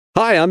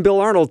Hi, I'm Bill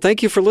Arnold.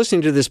 Thank you for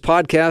listening to this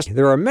podcast.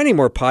 There are many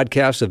more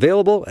podcasts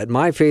available at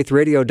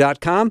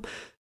myfaithradio.com.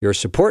 Your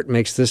support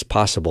makes this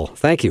possible.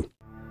 Thank you.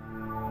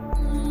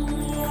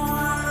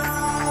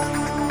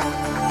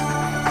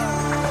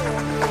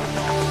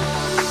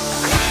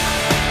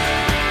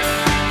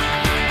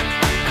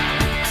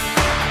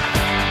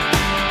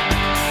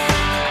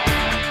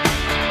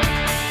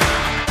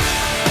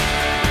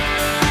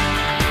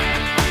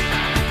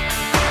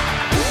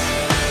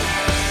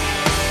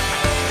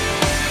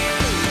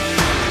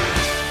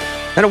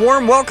 And a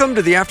warm welcome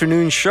to the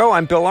afternoon show.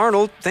 I'm Bill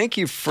Arnold. Thank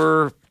you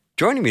for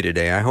joining me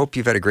today. I hope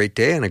you've had a great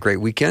day and a great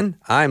weekend.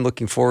 I'm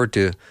looking forward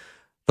to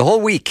the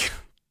whole week.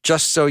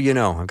 Just so you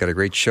know, I've got a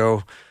great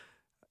show.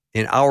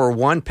 In hour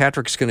one,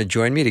 Patrick's going to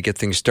join me to get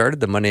things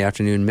started. The Monday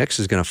afternoon mix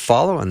is going to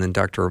follow, and then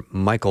Dr.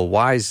 Michael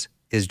Wise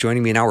is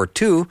joining me in hour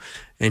two,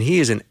 and he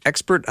is an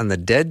expert on the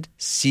Dead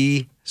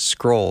Sea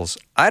Scrolls.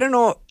 I don't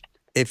know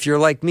if you're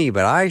like me,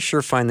 but I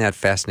sure find that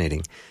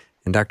fascinating.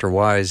 And Dr.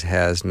 Wise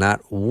has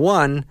not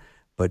one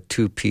but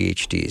 2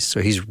 PhDs.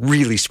 So he's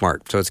really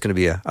smart. So it's going to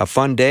be a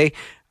fun day.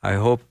 I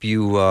hope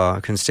you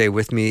can stay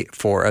with me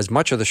for as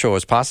much of the show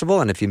as possible.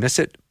 And if you miss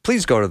it,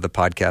 please go to the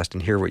podcast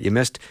and hear what you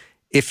missed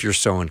if you're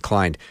so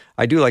inclined.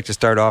 I do like to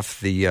start off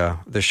the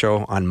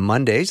show on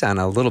Mondays on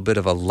a little bit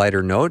of a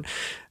lighter note.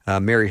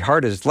 Merry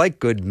Heart is like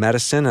good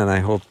medicine, and I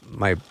hope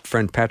my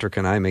friend Patrick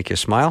and I make you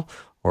smile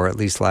or at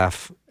least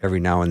laugh every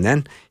now and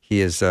then.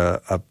 He is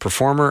a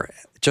performer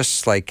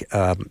just like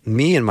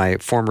me in my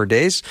former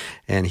days,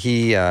 and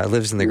he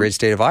lives in the great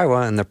state of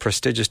Iowa in the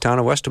prestigious town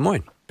of West Des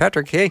Moines.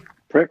 Patrick, hey.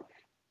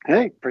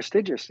 Hey,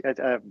 prestigious.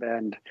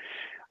 And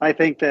I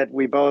think that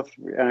we both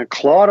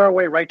clawed our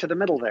way right to the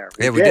middle there.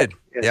 We did.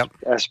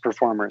 As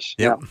performers.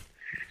 Yep. Yeah.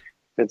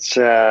 It's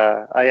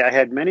I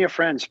had many of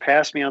friends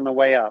pass me on the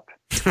way up.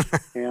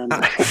 And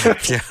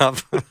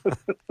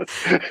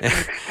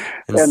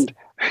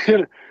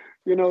and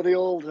you know the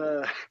old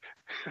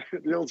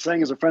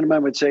saying, as a friend of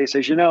mine would say,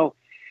 says,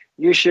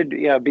 you should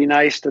be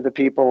nice to the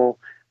people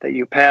that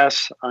you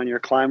pass on your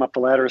climb up the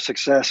ladder of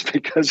success,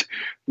 because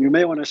you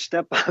may want to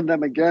step on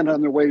them again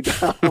on their way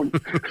down.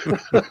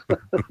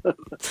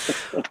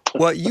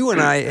 Well, you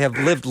and I have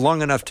lived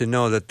long enough to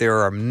know that there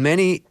are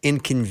many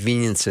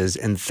inconveniences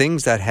and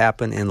things that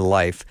happen in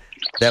life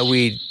that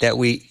we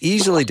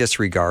easily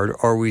disregard,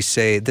 or we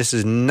say this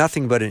is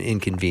nothing but an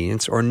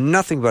inconvenience or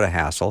nothing but a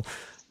hassle,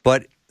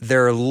 but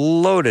they're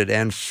loaded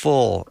and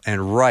full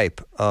and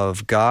ripe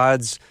of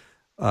God's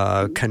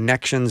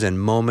connections and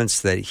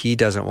moments that he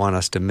doesn't want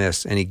us to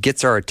miss. And he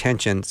gets our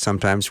attention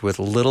sometimes with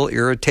little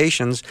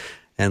irritations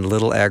and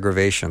little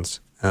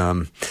aggravations.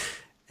 And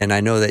I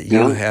know that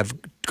you have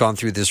gone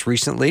through this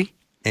recently.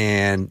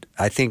 And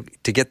I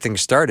think to get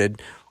things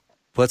started,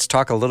 let's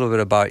talk a little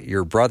bit about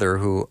your brother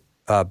who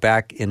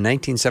back in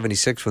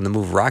 1976 when the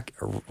movie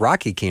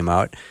Rocky came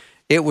out,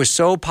 it was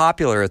so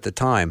popular at the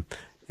time.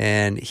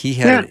 And he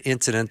had an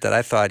incident that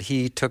I thought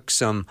he took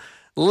some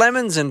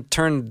lemons and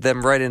turned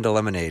them right into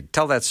lemonade.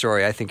 Tell that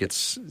story. I think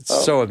it's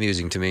so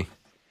amusing to me.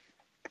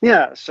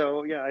 Yeah.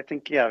 So I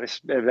think it's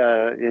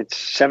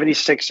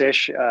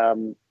 76-ish.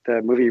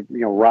 The movie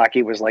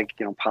Rocky was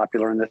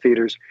popular in the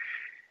theaters.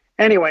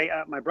 Anyway,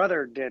 my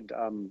brother did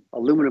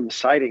aluminum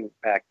siding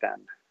back then.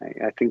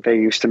 I think they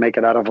used to make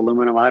it out of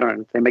aluminum. I don't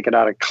know. They make it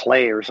out of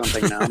clay or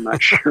something now. I'm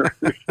not sure.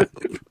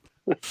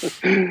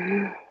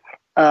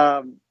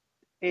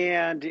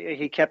 And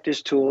he kept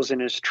his tools in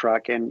his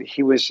truck, and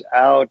he was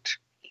out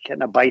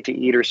getting a bite to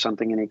eat or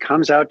something, and he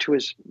comes out to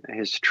his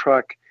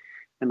truck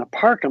in the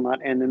parking lot,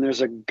 and then there's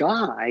a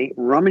guy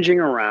rummaging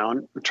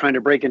around trying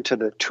to break into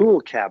the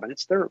tool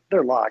cabinets. They're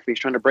locked. He's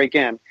trying to break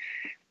in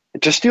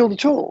to steal the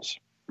tools,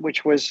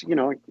 which was,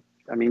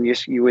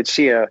 you would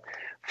see a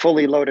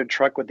fully loaded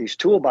truck with these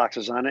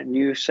toolboxes on it, and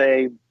you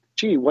say,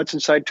 gee, what's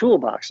inside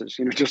toolboxes?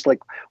 Just like,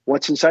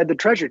 what's inside the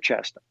treasure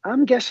chest?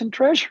 I'm guessing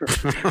treasure.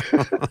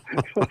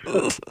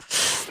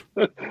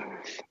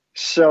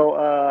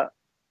 So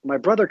my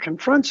brother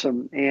confronts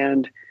him,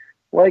 and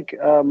like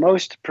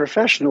most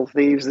professional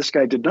thieves, this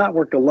guy did not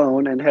work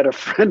alone and had a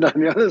friend on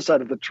the other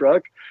side of the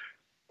truck.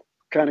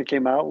 Kind of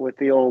came out with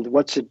the old,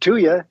 what's it to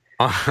you?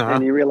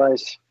 And he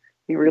realized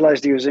he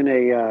was in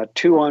a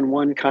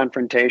 2-on-1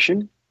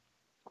 confrontation.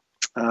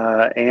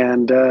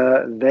 And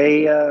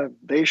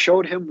they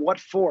showed him what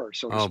for,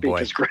 so to speak,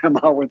 as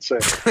Grandma would say.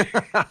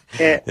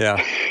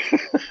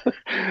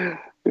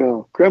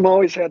 Grandma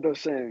always had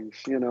those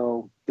sayings,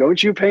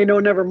 don't you pay no,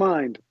 never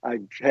mind. I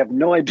have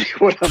no idea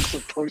what I'm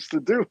supposed to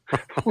do.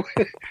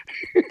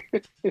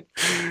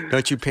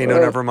 Don't you pay no,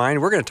 never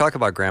mind. We're going to talk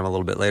about Grandma a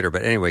little bit later,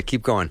 but anyway,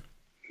 keep going.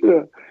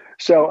 Yeah.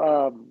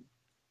 So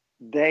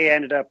they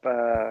ended up,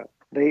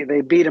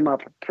 they beat him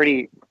up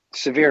pretty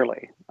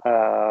severely.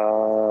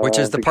 Which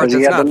is the part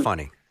that's not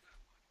funny.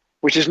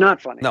 Which is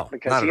not funny. No,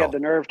 because he had the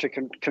nerve to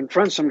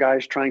confront some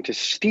guys trying to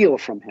steal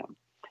from him.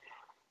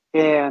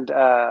 And,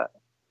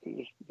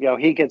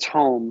 he gets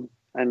home,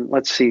 and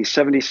let's see,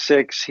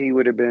 76, he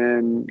would have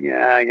been,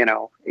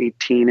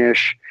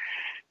 18-ish.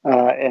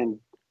 And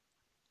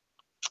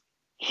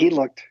he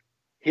looked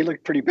he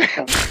looked pretty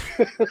bad.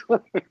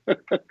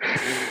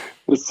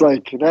 It's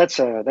like that's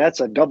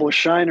a double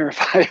shiner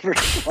if I ever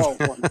saw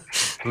one.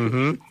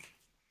 Mm-hmm.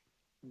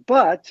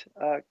 But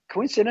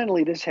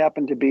coincidentally, this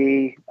happened to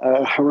be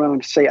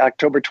around, say,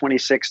 October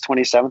 26th,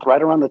 27th,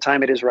 right around the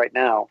time it is right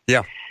now.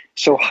 Yeah.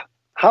 So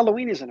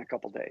Halloween is in a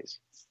couple days.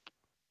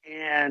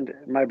 And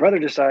my brother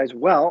decides,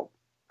 well,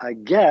 I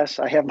guess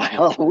I have my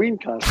Halloween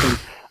costume.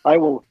 I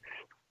will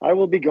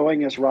be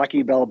going as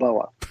Rocky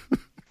Balboa.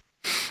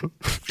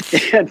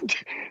 And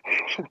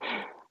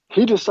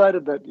he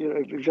decided that,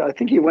 I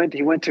think he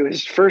went to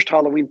his first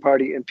Halloween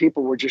party and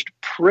people were just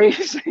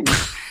praising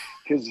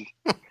his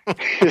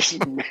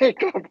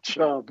makeup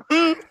job.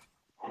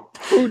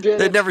 Who did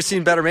They'd it? never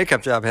seen better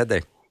makeup job, had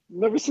they?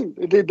 Never seen.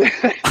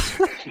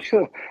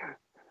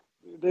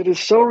 It is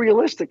so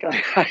realistic.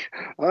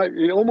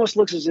 It almost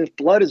looks as if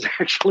blood is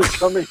actually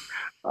coming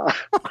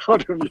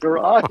out of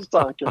your eye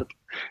socket.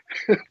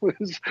 It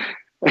was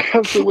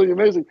absolutely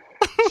amazing.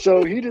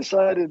 So he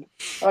decided,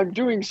 I'm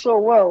doing so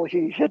well.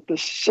 He hit the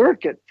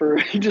circuit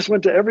he just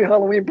went to every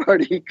Halloween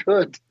party he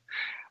could.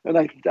 And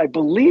I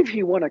believe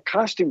he won a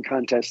costume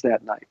contest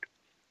that night.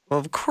 Well,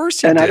 of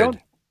course he did. I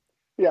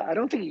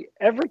don't think he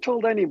ever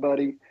told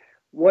anybody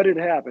what had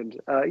happened.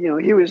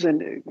 He was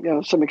in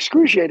some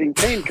excruciating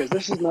pain because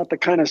this is not the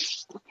kind of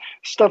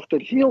stuff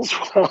that heals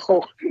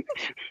well.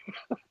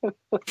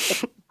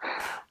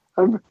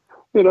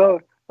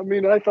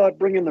 I thought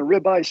bringing the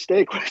ribeye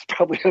steak was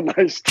probably a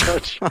nice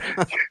touch,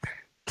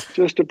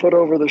 just to put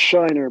over the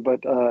shiner. But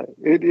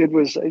it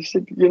was. I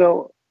said,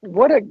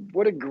 what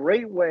a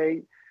great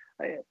way.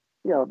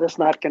 That's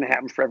not going to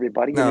happen for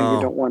everybody. No.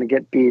 You don't want to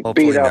get beat up,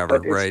 never,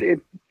 but right.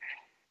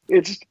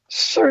 It's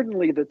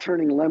certainly the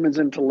turning lemons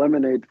into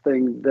lemonade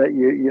thing that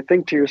you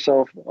think to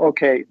yourself,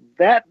 okay,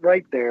 that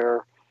right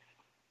there,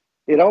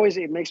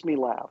 it makes me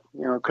laugh,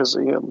 because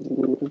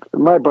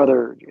my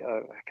brother,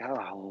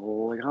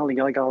 golly,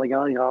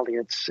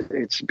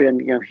 it's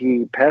been,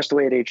 he passed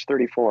away at age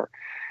 34.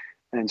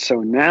 And so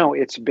now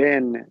it's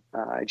been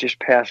just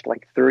past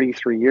like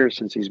 33 years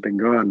since he's been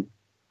gone.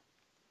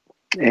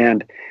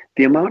 And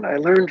the amount I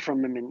learned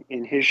from him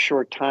in his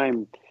short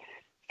time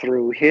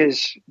through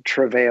his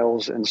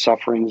travails and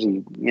sufferings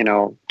and,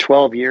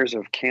 12 years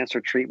of cancer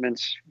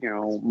treatments,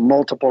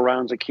 multiple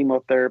rounds of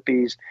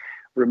chemotherapies,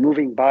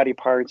 removing body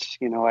parts,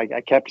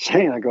 I kept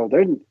saying,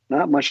 there's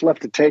not much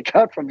left to take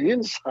out from the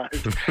inside.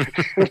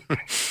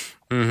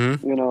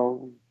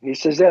 Mm-hmm. He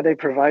says, they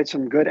provide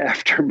some good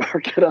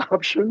aftermarket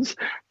options,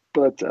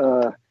 but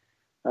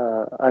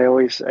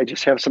I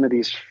just have some of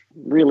these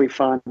really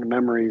fond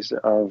memories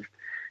of,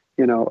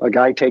 a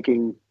guy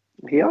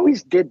he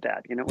always did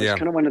that. It was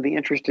kind of one of the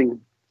interesting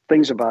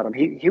things about him.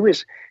 He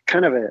was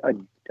kind of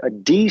a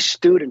D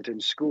student in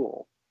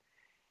school,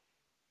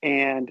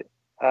 and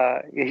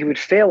he would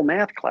fail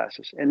math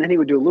classes, and then he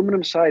would do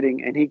aluminum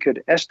siding, and he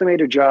could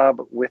estimate a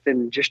job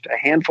within just a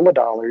handful of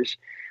dollars,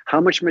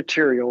 how much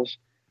materials.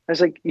 I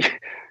was like,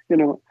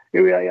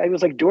 I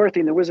was like Dorothy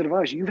in the Wizard of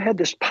Oz. You've had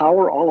this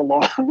power all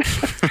along.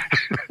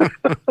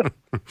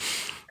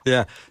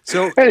 Yeah.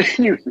 So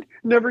you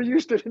never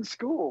used it in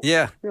school.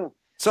 Yeah.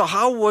 So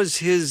how was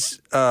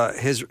his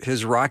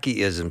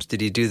Rocky-isms?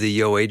 Did he do the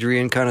Yo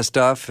Adrian kind of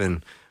stuff?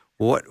 And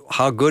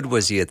how good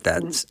was he at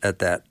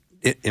that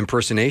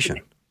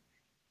impersonation?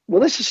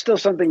 Well, this is still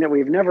something that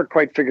we've never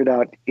quite figured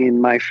out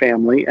in my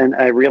family, and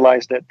I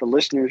realize that the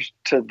listeners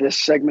to this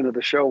segment of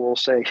the show will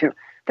say,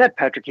 that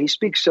Patrick, he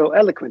speaks so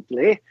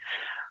eloquently,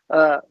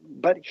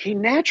 but he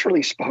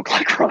naturally spoke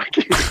like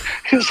Rocky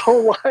his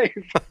whole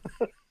life.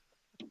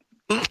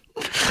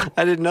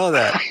 I didn't know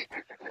that.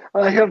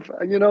 I have,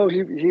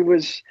 he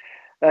was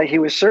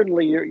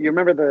certainly, you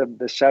remember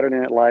the Saturday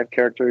Night Live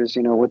characters,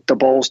 with the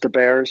Bulls, the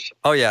Bears?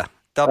 Oh, yeah.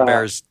 The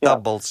Bears, the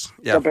Bulls.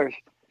 Yeah. The Bears.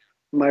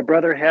 My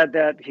brother had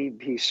that.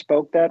 He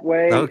spoke that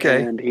way.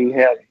 Okay. And he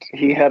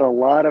had a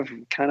lot of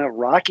kind of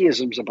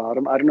Rockyisms about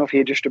him. I don't know if he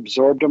had just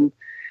absorbed them,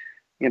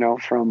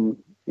 from,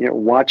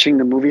 watching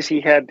the movies. He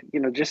had,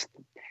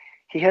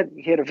 he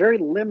had a very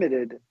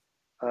limited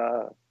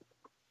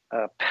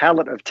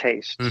palette of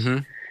taste. Mm-hmm.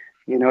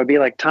 It'd be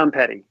like Tom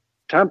Petty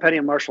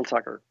and Marshall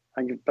Tucker.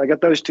 I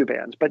got those two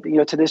bands. But,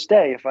 to this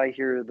day, if I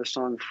hear the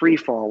song Free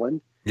Fallin',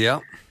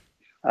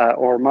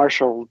 or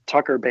Marshall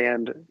Tucker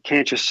band,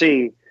 Can't You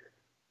See,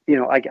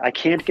 I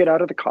can't get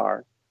out of the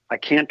car. I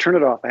can't turn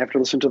it off. I have to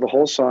listen to the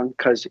whole song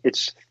because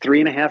it's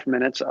 3.5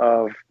 minutes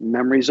of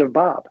memories of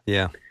Bob.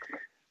 Yeah.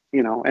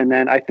 And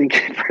then I think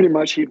pretty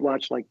much he'd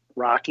watch like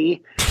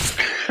Rocky.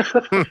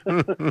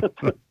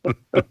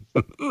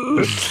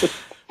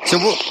 So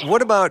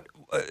what about,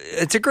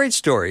 it's a great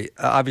story.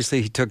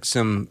 Obviously he took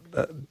some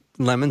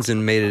lemons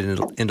and made it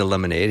into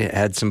lemonade,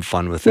 had some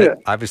fun with it. Yeah.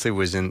 Obviously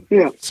was in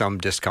some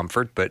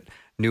discomfort, but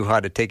knew how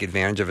to take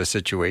advantage of a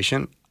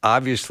situation.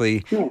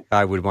 Obviously,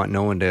 I would want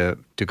no one to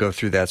go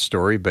through that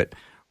story, but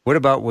what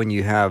about when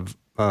you have,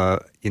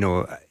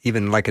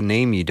 even like a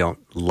name you don't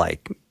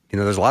like?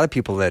 There's a lot of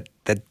people that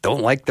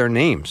don't like their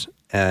names.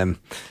 I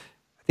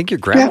think your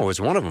grandma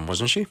was one of them,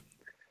 wasn't she?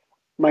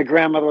 my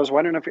grandmother was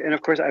wondering if, and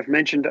of course I've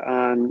mentioned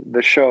on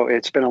the show,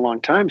 it's been a long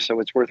time, so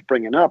it's worth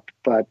bringing up,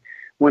 but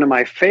one of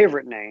my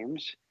favorite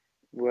names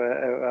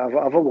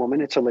of a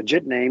woman, it's a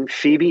legit name,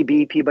 Phoebe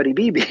B. Peabody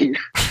BB.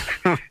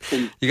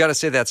 You got to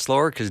say that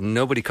slower because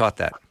nobody caught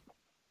that.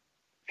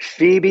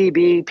 Phoebe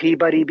B.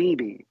 Peabody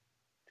BB.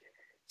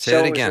 Say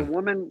it again. It's a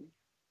woman,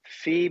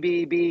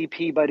 Phoebe B.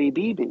 Peabody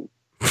BB.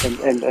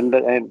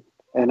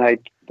 And I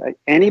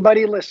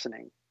anybody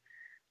listening,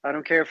 I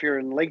don't care if you're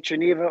in Lake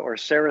Geneva or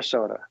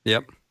Sarasota.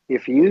 Yep.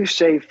 If you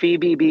say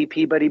Phoebe B.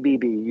 Peabody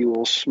BB, you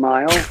will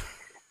smile,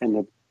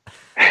 and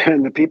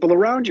the people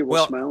around you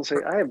will smile and say,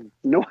 "I have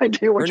no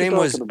idea what you're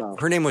talking about."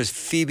 Her name was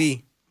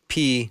Phoebe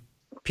P.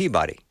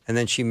 Peabody, and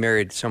then she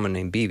married someone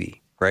named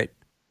BB, right?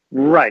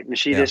 Right, and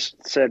she just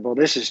said, "Well,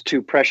 this is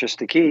too precious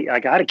to keep. I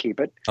got to keep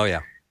it." Oh yeah.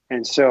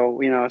 And so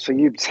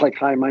it's like,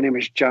 "Hi, my name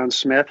is John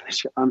Smith.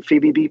 I'm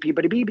Phoebe B.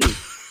 Peabody BB."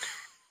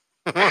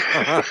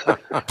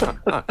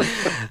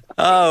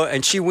 Oh,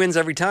 and she wins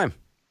every time.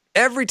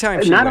 Every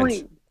time she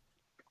wins.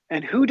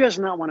 And who does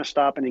not want to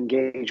stop and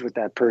engage with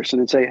that person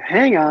and say,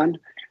 "Hang on,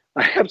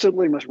 I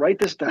absolutely must write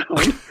this down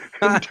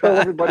and tell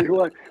everybody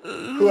who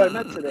I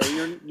met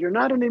today. You're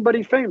not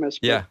anybody famous."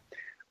 But, yeah.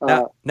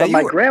 Now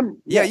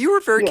you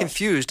were very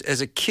confused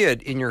as a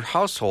kid in your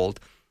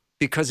household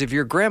because of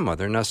your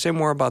grandmother. Now, say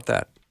more about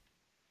that.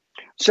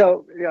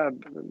 So,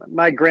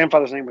 my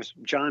grandfather's name was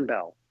John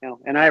Bell,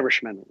 an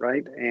Irishman,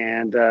 right?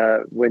 And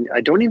when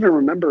I don't even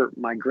remember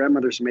my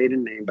grandmother's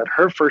maiden name, but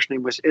her first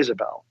name was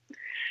Isabel.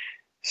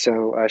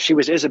 So she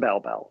was Isabel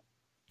Bell,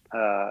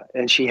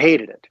 and she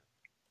hated it.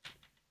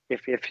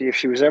 If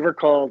she was ever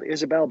called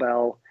Isabel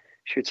Bell,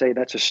 she would say,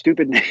 "That's a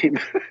stupid name.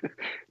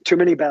 Too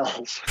many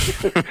bells."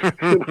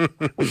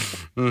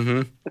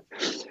 Mm-hmm.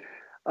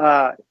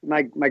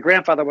 My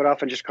grandfather would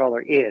often just call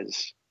her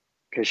Is,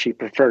 because she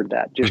preferred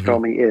that. Just call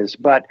me Is.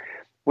 But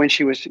when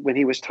he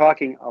was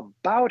talking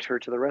about her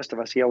to the rest of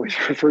us, he always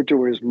referred to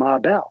her as Ma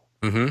Bell.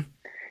 Mm-hmm.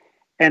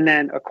 And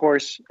then, of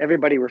course,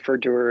 everybody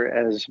referred to her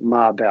as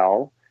Ma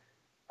Bell.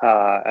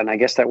 And I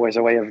guess that was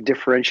a way of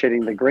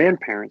differentiating the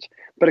grandparents.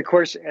 But of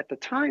course, at the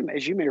time,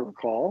 as you may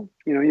recall,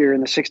 you're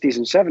in the 60s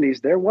and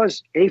 70s, there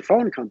was a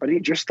phone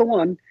company, just the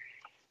one.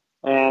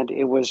 And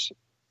it was,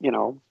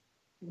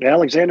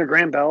 Alexander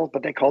Graham Bell,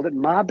 but they called it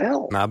Ma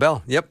Bell. Ma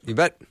Bell. Yep, you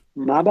bet.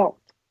 Ma Bell.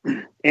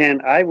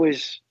 And I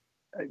was,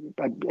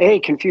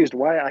 confused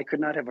why I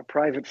could not have a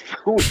private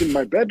phone in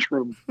my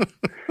bedroom.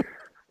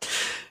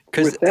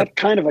 With that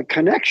kind of a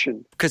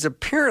connection. Because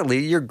apparently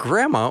your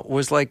grandma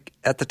was like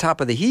at the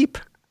top of the heap.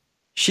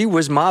 She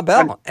was Ma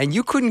Bell, and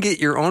you couldn't get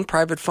your own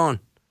private phone.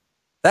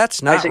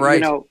 That's not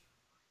right.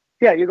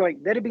 You're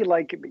going, that'd be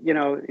like,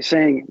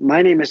 saying,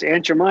 "My name is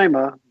Aunt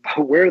Jemima,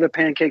 but where are the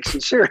pancakes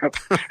and syrup?"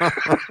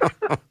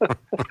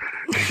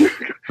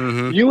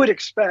 Mm-hmm. You would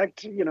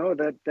expect,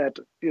 that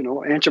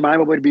Aunt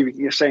Jemima would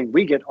be saying,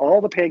 "We get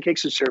all the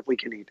pancakes and syrup we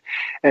can eat."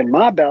 And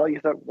Ma Bell, you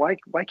thought, why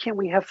can't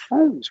we have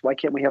phones? Why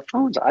can't we have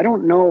phones? I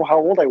don't know how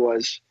old I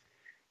was.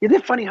 Isn't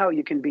it funny how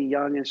you can be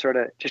young and sort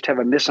of just have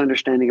a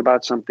misunderstanding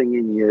about something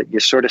and you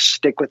sort of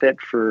stick with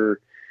it for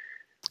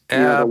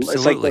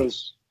absolutely.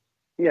 It's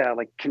like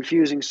like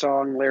confusing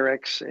song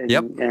lyrics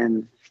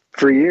and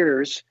for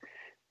years,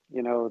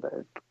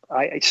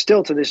 I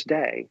still to this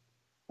day,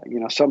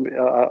 some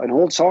an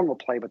old song will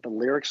play, but the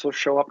lyrics will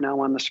show up now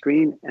on the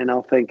screen, and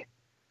I'll think,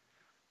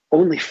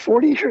 only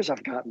 40 years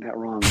I've gotten that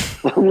wrong.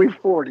 Only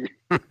 40.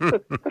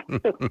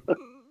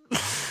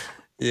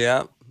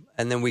 Yeah.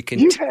 And then we can.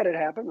 You've had it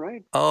happen,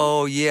 right?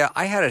 Oh yeah,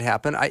 I had it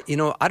happen. I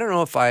don't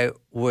know if I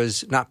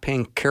was not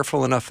paying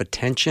careful enough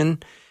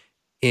attention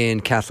in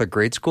Catholic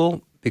grade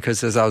school,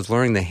 because as I was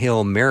learning the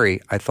Hail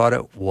Mary, I thought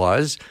it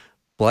was,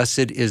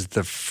 "Blessed is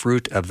the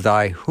fruit of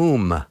thy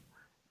womb,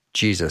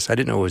 Jesus." I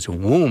didn't know it was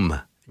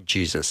womb,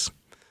 Jesus.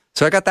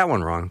 So I got that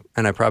one wrong,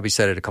 and I probably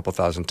said it a couple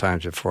thousand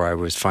times before I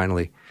was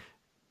finally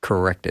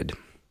corrected.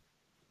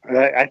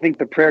 I think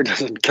the prayer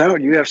doesn't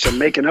count. You have some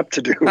making up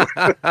to do.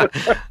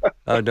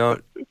 Oh,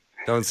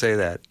 don't say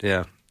that.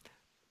 Yeah.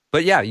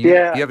 But you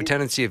have a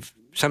tendency of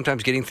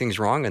sometimes getting things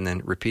wrong and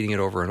then repeating it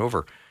over and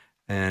over.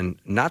 And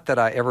not that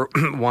I ever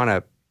want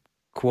to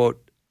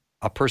quote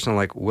a person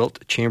like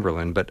Wilt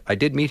Chamberlain, but I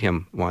did meet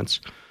him once,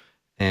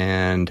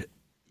 and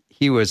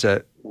he was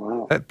a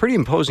pretty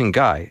imposing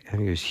guy. I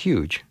mean, he was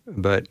huge,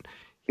 but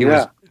he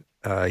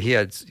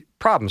had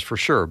problems for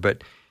sure.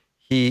 But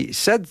he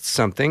said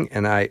something,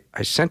 and I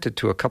sent it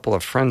to a couple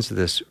of friends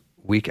this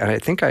week. And I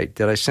think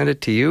did I send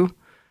it to you?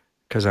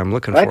 Because I'm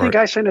looking for it. I think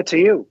I sent it to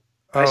you.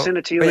 I sent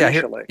it to you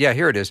initially.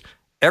 Here it is.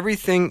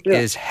 Everything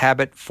is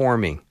habit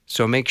forming.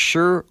 So make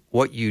sure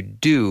what you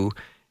do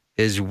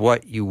is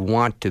what you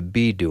want to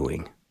be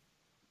doing.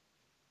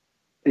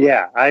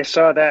 Yeah, I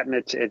saw that, and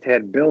it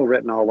had Bill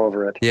written all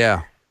over it.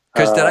 Yeah.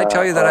 Because did I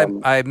tell you that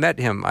I met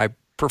him? I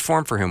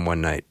performed for him one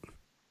night.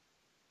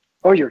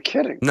 Oh, you're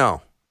kidding.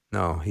 No.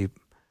 He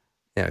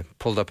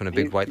pulled up in a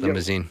big white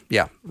limousine.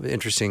 Yeah,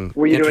 interesting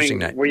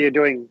night. Were you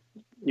doing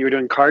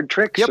card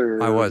tricks? Yep,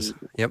 or? I was.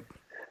 Yep.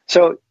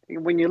 So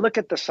when you look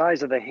at the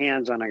size of the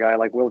hands on a guy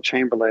like Wilt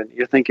Chamberlain,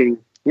 you're thinking,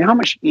 You know how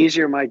much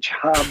easier my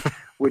job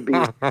would be.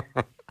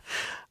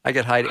 I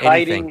could hide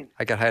Hiding. anything.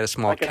 I could hide a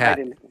small cat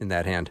in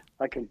that hand.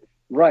 I could.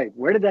 Right.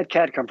 Where did that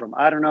cat come from?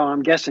 I don't know.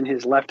 I'm guessing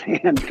his left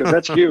hand because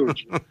that's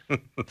huge.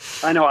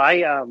 I know. I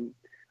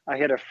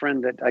had a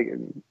friend that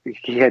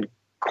he had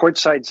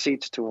courtside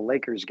seats to a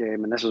Lakers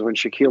game, and this is when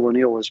Shaquille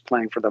O'Neal was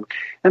playing for them.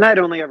 And I'd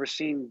only ever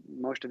seen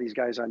most of these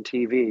guys on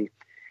TV.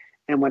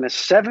 And when a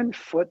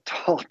 7-foot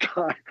tall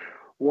guy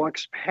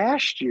walks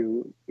past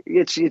you,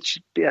 it's.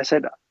 I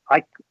said,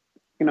 I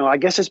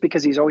guess it's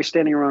because he's always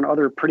standing around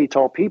other pretty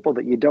tall people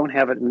that you don't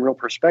have it in real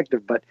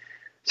perspective. But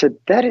I said,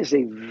 that is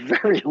a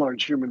very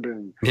large human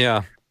being.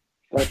 Yeah.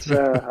 But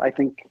I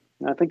think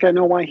I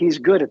know why he's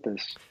good at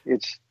this.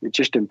 It's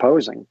just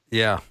imposing.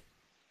 Yeah.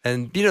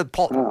 And,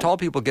 tall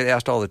people get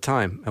asked all the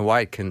time, and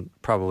Wyatt can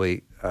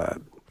probably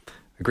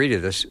agree to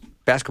this.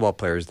 Basketball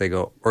players, they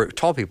go, or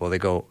tall people, they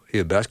go,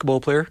 you a basketball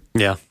player?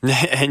 Yeah.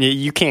 And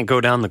you can't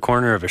go down the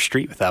corner of a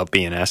street without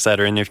being asked that.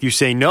 And if you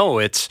say no,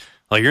 it's,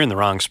 well, you're in the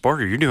wrong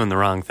sport or you're doing the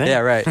wrong thing. Yeah,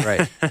 right.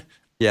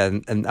 Yeah,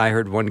 and I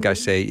heard one guy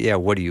say, yeah,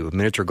 what are you, a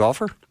miniature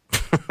golfer?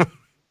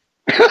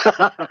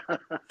 All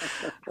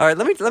right,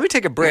 let me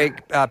take a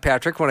break,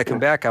 Patrick. When I come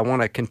back, I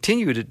want to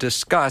continue to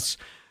discuss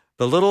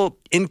the little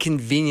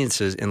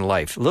inconveniences in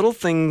life, little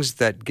things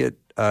that get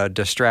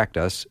distract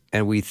us,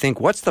 and we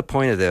think, what's the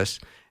point of this?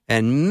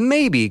 And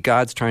maybe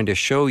God's trying to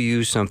show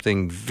you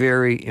something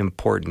very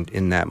important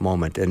in that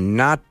moment, and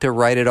not to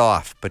write it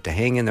off, but to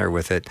hang in there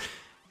with it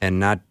and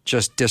not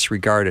just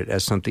disregard it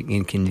as something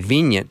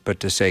inconvenient,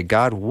 but to say,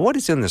 God, what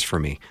is in this for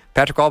me?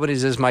 Patrick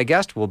Albanese is my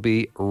guest. We'll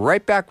be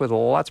right back with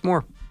lots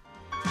more.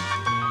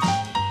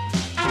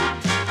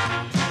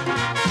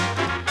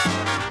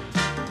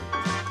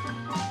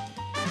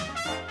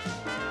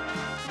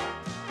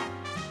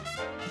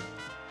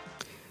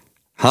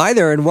 Hi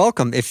there and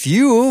welcome. If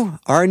you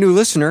are a new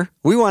listener,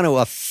 we want to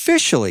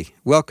officially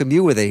welcome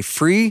you with a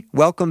free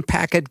welcome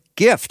packet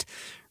gift.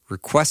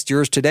 Request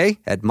yours today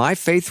at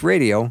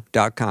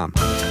myfaithradio.com.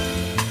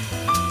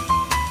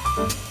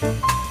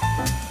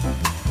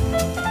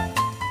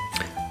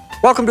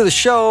 Welcome to the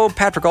show.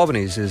 Patrick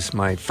Albanese is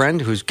my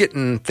friend who's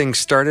getting things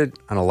started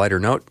on a lighter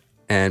note.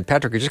 And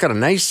Patrick, I just got a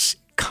nice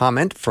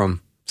comment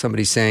from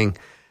somebody saying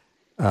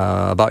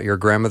about your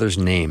grandmother's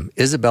name,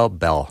 Isabel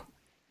Bell.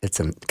 It's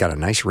got a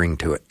nice ring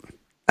to it.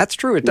 That's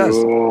true, it does.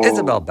 Oh,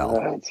 Isabel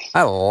Bell.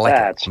 I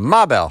like it.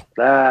 Ma Bell.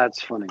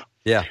 That's funny.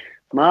 Yeah.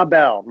 Ma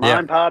Bell. Ma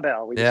and Pa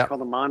Bell. We just call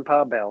them Ma and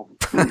Pa Bell.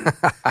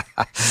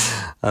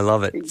 I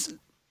love it.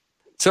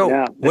 So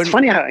yeah, it's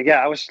funny how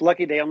I was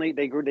lucky. They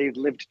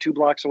lived 2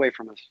 blocks away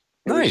from us.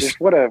 It was just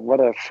what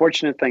a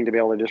fortunate thing to be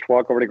able to just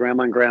walk over to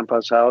Grandma and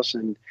Grandpa's house,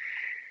 and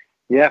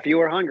if you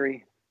were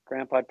hungry,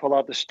 Grandpa'd pull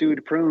out the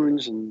stewed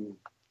prunes and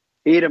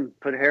eat them.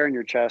 Put hair in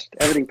your chest.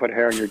 Everything put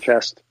hair in your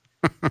chest.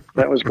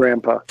 That was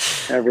Grandpa.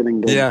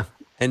 Everything did. Yeah.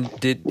 And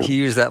did he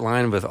use that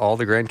line with all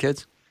the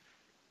grandkids?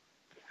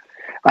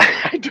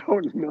 I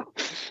don't know.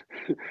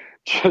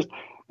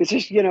 It's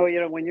just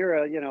when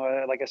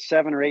you're like a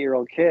 7 or 8 year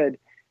old kid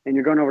and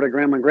you're going over to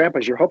Grandma and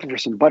Grandpa's, you're hoping for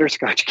some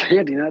butterscotch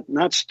candy,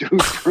 not stewed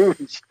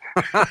prunes.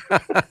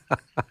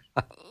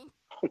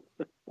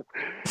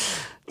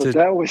 But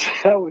that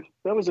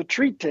was a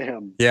treat to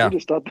him. Yeah, he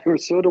just thought they were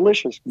so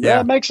delicious. Yeah,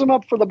 that makes them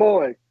up for the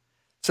boy.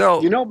 So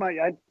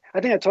I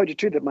think I told you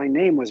too that my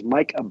name was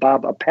Mike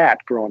Ababa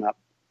Pat growing up.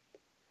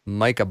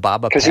 Mike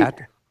Ababa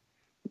Pat.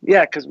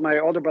 Because my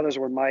older brothers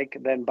were Mike,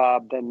 then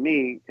Bob, then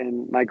me,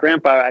 and my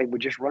grandpa. I would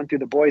just run through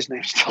the boys'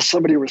 names until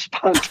somebody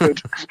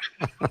responded.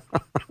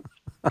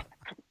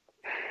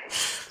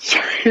 So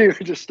he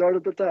would just start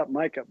at the top,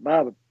 Mike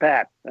Ababa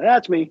Pat.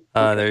 That's me.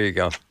 There you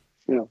go.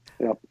 Yeah.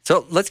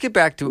 So let's get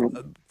back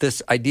to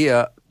this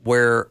idea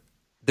where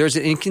there's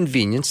an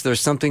inconvenience. There's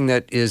something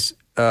that is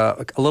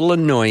a little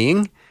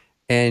annoying,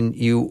 and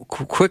you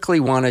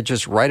quickly want to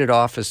just write it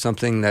off as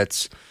something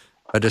that's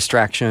a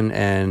distraction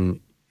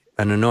and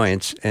an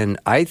annoyance. And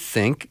I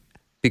think,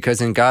 because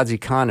in God's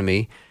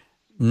economy,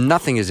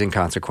 nothing is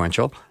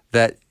inconsequential,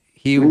 that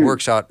He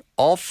works out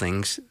all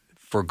things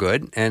for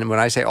good. And when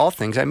I say all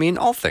things, I mean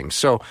all things.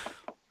 So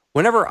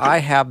whenever I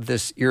have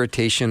this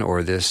irritation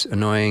or this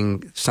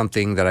annoying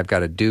something that I've got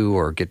to do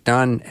or get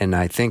done, and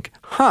I think,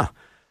 I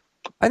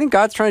think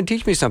God's trying to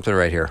teach me something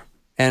right here.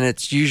 And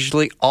it's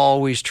usually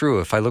always true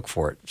if I look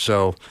for it.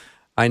 So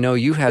I know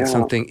you had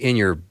something in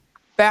your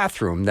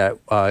bathroom that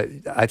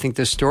I think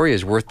this story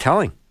is worth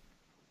telling.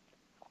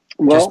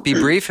 Well, just be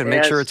brief and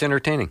make sure it's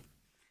entertaining.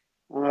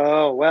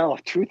 Oh, well,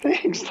 2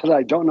 things that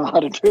I don't know how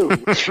to do.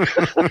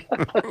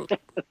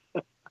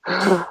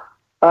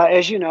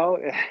 As you know,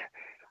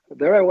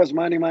 there I was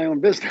minding my own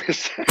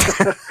business.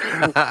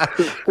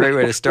 Great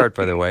way to start,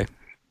 by the way.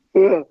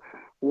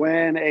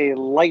 When a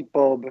light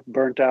bulb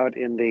burnt out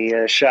in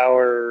the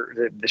shower,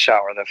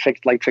 the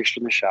light fixture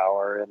in the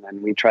shower, and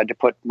then we tried to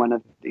put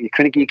you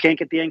can't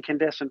get the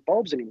incandescent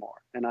bulbs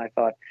anymore. And I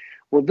thought,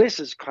 well,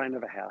 this is kind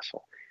of a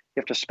hassle. You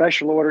have to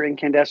special order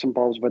incandescent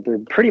bulbs, but they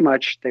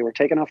were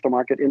taken off the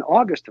market in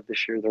August of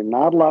this year. They're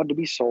not allowed to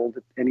be sold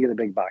at any of the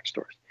big box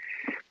stores.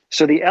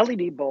 So the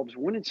LED bulbs,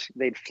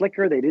 they'd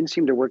flicker, they didn't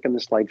seem to work in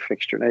this light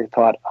fixture. And I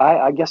thought,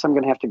 I guess I'm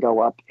going to have to go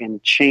up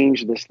and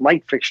change this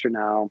light fixture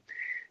now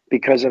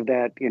because of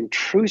that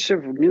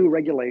intrusive new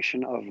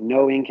regulation of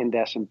no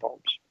incandescent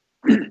bulbs.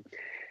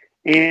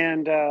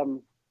 And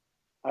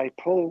I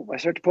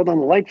start to pull down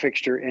the light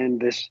fixture, and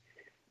this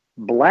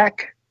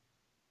black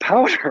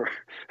powder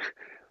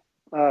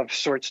of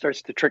sorts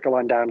starts to trickle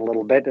on down a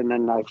little bit. And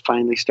then I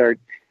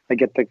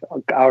get the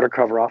outer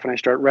cover off and I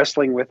start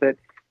wrestling with it.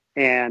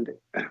 And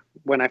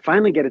when I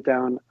finally get it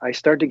down, I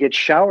start to get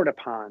showered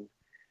upon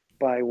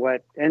by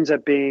what ends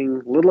up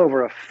being a little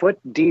over a foot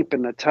deep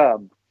in the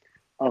tub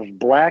of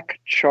black,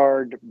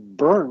 charred,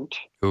 burnt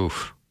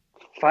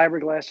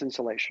fiberglass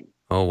insulation.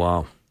 Oh,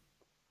 wow.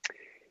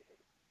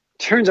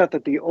 Turns out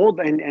that the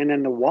old, and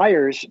then the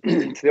wires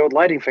to the old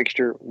lighting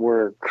fixture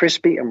were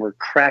crispy and were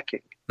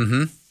cracking.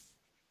 Mm-hmm.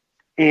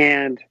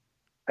 And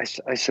I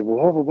said,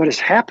 well, what has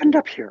happened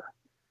up here?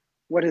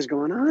 What is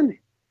going on?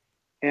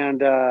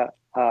 And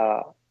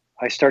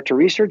I start to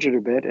research it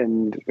a bit,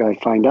 and I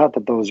find out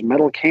that those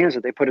metal cans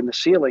that they put in the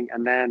ceiling,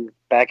 and then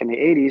back in the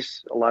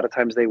 80s, a lot of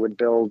times they would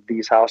build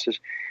these houses,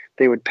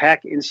 they would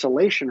pack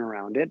insulation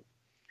around it,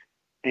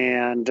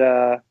 and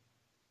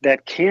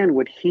that can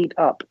would heat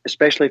up,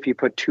 especially if you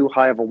put too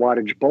high of a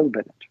wattage bulb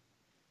in it.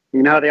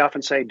 You know how they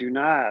often say, do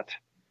not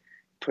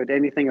put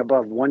anything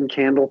above 1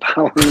 candle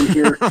power in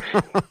here.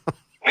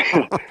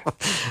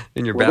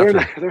 In your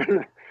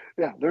bathroom.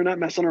 They're not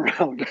messing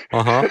around.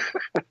 Uh-huh.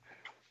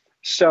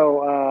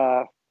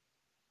 So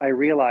I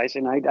realized,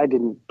 and I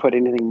didn't put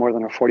anything more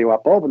than a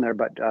 40-watt bulb in there,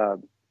 but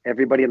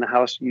everybody in the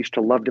house used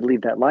to love to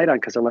leave that light on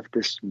because it left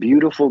this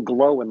beautiful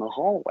glow in the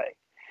hallway.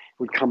 It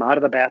would come out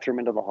of the bathroom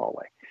into the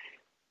hallway.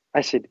 I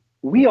said,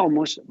 we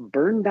almost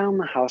burned down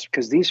the house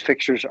because these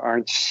fixtures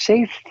aren't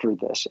safe for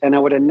this. And I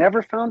would have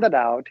never found that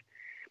out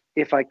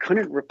if I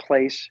couldn't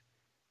replace,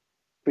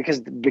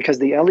 because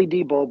the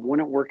LED bulb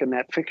wouldn't work in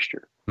that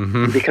fixture.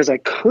 Mm-hmm.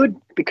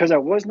 Because I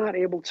was not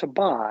able to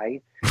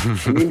buy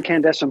an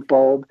incandescent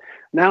bulb.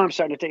 Now I'm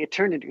starting to take it.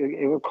 Turned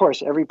into, of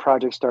course, every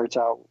project starts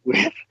out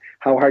with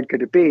how hard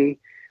could it be,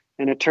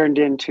 and it turned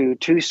into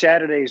 2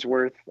 Saturdays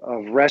worth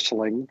of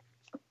wrestling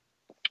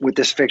with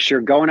this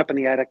fixture, going up in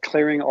the attic,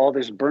 clearing all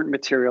this burnt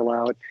material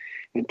out,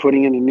 and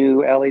putting in a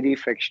new LED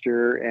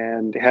fixture,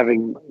 and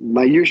having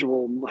my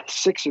usual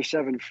 6 or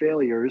 7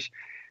 failures.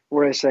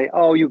 Where I say,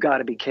 "Oh, you got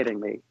to be kidding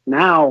me!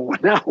 Now,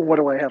 what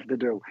do I have to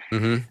do?"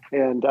 Mm-hmm.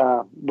 And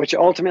which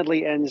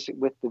ultimately ends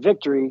with the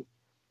victory,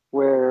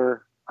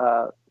 where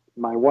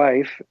my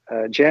wife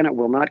Janet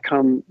will not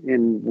come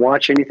and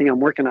watch anything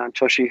I'm working on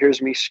until she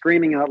hears me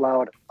screaming out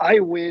loud, "I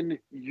win,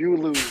 you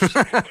lose."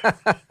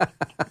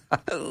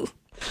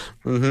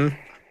 Mm-hmm.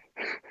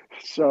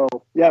 So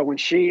yeah, when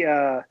she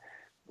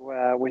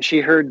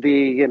heard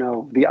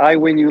the "I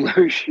win, you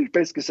lose," she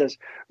basically says,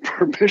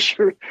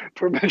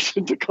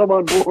 permission to come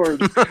on board.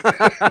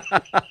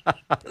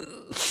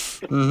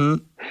 Mm-hmm.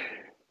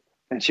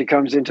 And she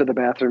comes into the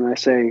bathroom, and I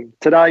say,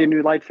 "Ta-da, your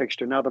new light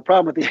fixture." Now, the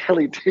problem with the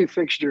LED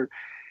fixture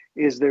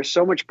is they're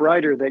so much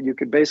brighter that you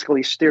could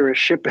basically steer a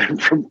ship in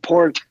from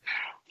port.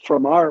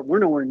 We're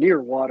nowhere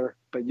near water,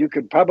 but you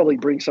could probably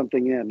bring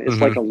something in. It's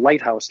like a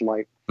lighthouse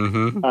light.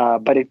 Mm-hmm.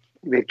 But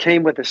it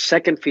came with a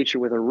second feature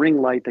with a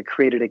ring light that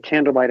created a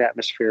candlelight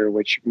atmosphere,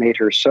 which made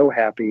her so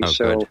happy. Oh,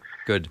 so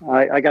good.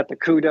 I got the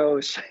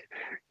kudos.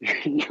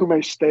 You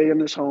may stay in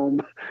this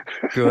home.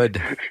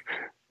 Good.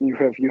 You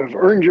have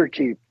earned your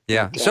keep.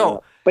 Yeah.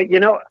 But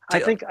I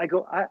think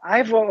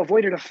I've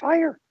avoided a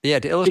fire. Yeah,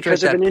 to illustrate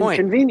because that of an point.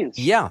 Inconvenience.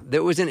 Yeah,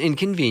 there was an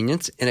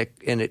inconvenience, and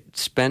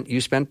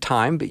you spent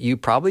time, but you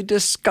probably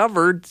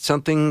discovered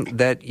something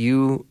that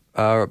you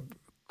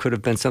could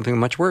have been something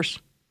much worse.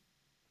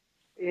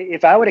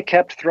 If I would have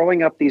kept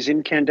throwing up these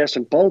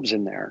incandescent bulbs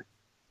in there,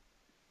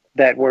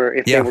 they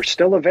were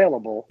still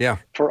available. Yeah.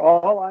 For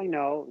all I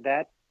know,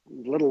 that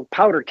little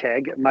powder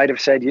keg might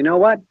have said, "You know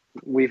what?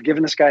 We've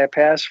given this guy a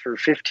pass for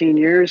 15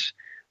 years.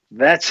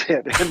 That's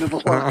it. End of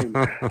the line."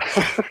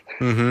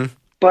 Mm-hmm.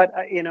 But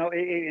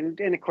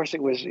and of course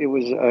it was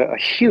a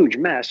huge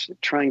mess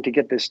trying to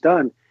get this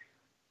done.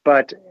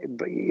 But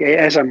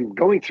as I'm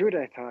going through it,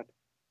 I thought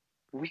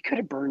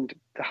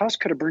the house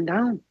could have burned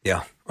down.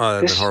 Yeah. Oh,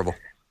 that'd been horrible.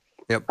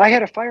 Yep. I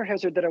had a fire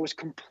hazard that I was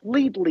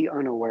completely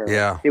unaware of.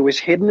 Yeah. It was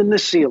hidden in the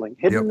ceiling.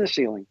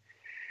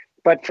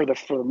 But for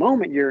the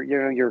moment,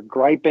 you're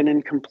griping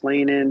and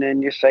complaining,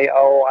 and you say,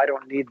 "Oh, I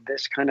don't need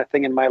this kind of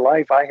thing in my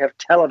life. I have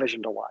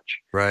television to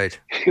watch." Right.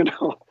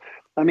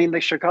 I mean,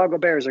 the Chicago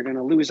Bears are going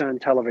to lose on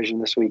television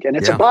this week, and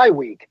it's a bye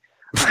week.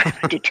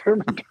 I'm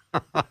determined.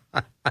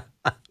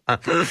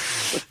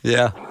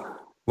 Yeah.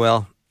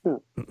 Well,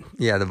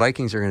 yeah, the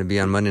Vikings are going to be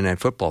on Monday Night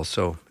Football,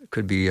 so it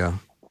could be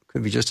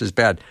just as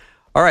bad.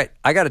 All right,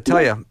 I got to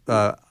tell you,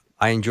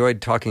 I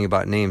enjoyed talking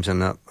about names,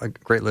 and a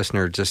great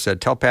listener just said,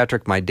 "Tell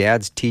Patrick my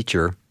dad's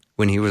teacher,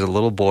 when he was a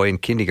little boy in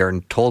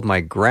kindergarten, told my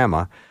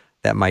grandma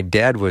that my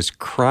dad was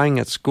crying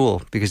at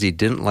school because he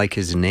didn't like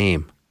his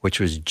name,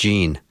 which was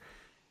Gene.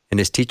 And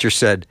his teacher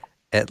said,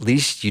 at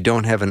least you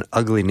don't have an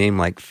ugly name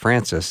like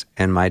Francis.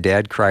 And my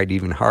dad cried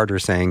even harder,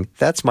 saying,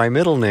 that's my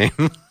middle name.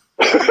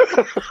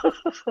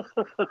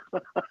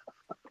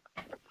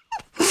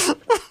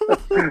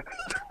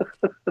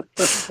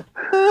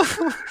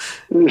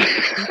 You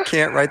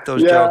can't write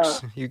those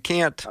jokes. You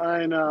can't.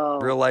 I know.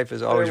 Real life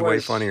is always way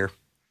funnier.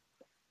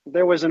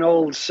 There was an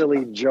old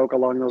silly joke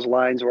along those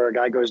lines where a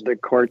guy goes to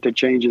court to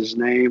change his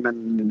name,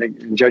 and the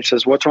judge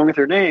says, what's wrong with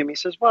your name? He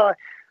says, well,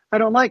 I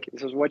don't like it. He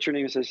says, what's your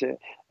name? He says,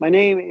 my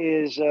name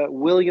is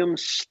William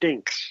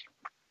Stinks.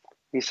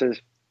 He says,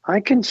 I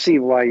can see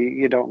why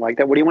you don't like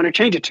that. What do you want to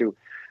change it to?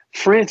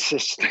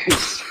 Francis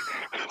Stinks.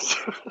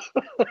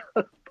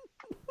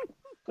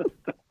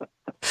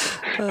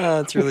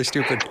 That's really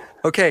stupid.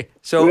 Okay,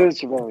 so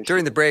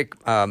during the break,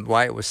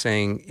 Wyatt was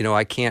saying,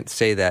 I can't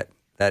say that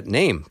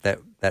name,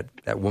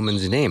 that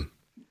woman's name,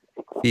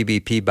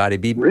 BBP body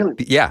B. Really?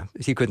 Yeah,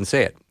 he couldn't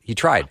say it. He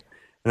tried,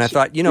 and I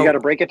thought, you got to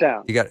break it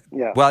down.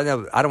 Well,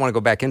 no, I don't want to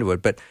go back into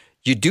it, but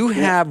you do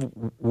have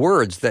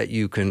words that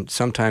you can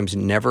sometimes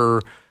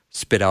never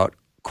spit out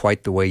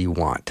quite the way you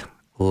want.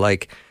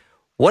 Like,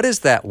 what is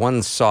that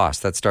one sauce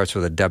that starts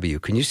with a W?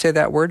 Can you say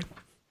that word?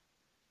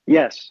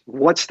 Yes.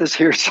 What's this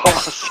here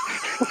sauce?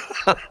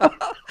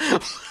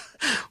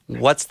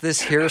 What's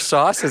this here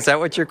sauce? Is that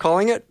what you're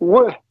calling it?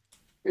 What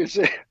is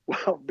it?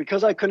 Well,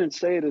 because I couldn't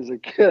say it as a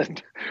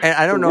kid. And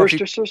I don't know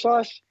Worcestershire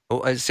sauce.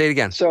 Oh, say it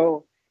again.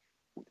 So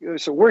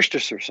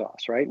Worcestershire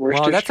sauce, right?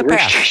 Well, that's a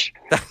pass.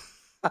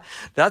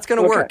 That's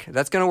going to work.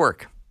 That's going to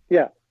work.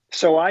 Yeah.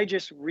 So I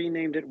just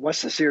renamed it.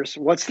 What's this here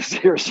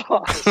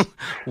sauce?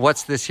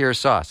 What's this here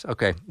sauce?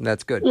 Okay,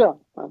 that's good. Yeah.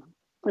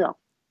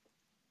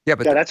 Yeah,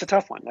 but that's a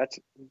tough one.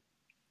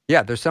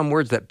 There's some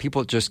words that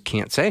people just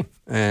can't say,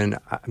 and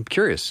I'm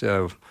curious.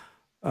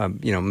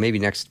 Maybe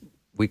next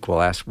week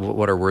we'll ask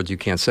what are words you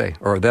can't say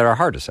or that are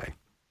hard to say.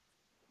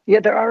 Yeah,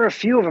 there are a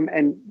few of them,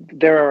 and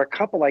there are a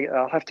couple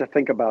I'll have to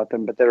think about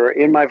them, but they're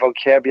in my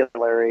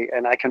vocabulary,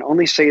 and I can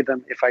only say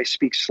them if I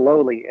speak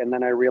slowly, and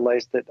then I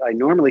realize that I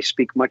normally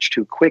speak much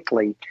too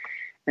quickly,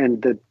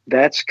 and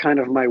that's kind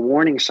of my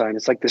warning sign.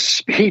 It's like the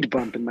speed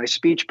bump in my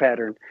speech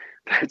pattern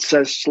that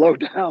says slow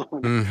down.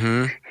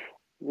 Mm-hmm.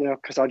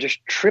 Because I'll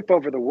just trip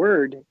over the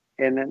word,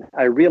 and then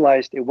I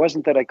realized it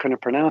wasn't that I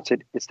couldn't pronounce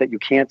it, it's that you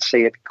can't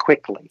say it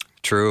quickly.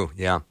 True,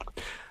 yeah.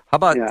 How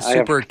about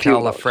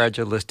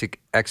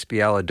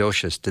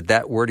supercalifragilisticexpialidocious? Did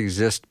that word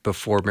exist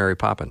before Mary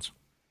Poppins?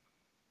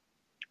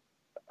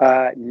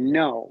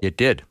 No. It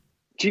did.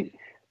 It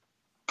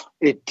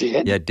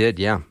did? Yeah, it did,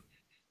 yeah.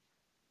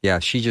 Yeah,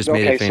 she just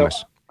made it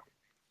famous.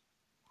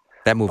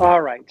 That movie.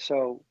 All right,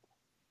 so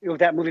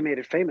that movie made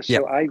it famous.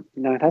 Yeah. So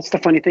that's the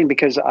funny thing,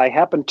 because I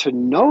happen to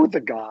know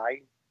the guy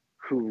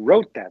who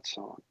wrote that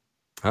song.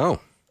 Oh.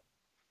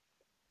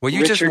 Well, you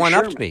Richard just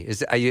one-upped Sherman. me.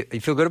 You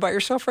feel good about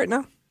yourself right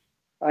now?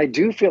 I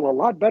do feel a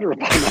lot better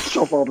about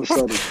myself all of a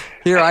sudden.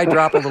 Here, I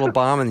drop a little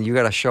bomb, and you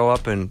got to show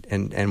up and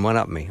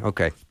one-up me.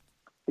 Okay.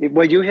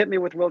 Well, you hit me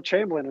with Will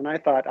Chamberlain, and I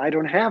thought, I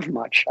don't have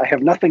much. I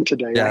have nothing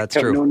today. Yeah, that's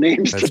true. I have no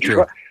names that's to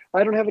draw.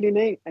 I don't have any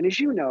name. And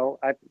as you know,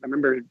 I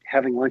remember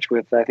having lunch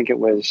with, I think it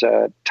was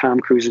Tom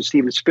Cruise and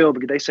Steven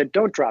Spielberg. They said,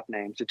 don't drop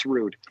names. It's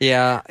rude.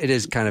 Yeah, it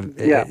is kind of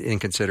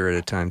inconsiderate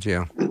at times.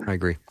 Yeah, I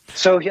agree.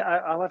 So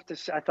I'll have to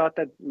say, I thought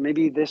that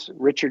maybe this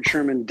Richard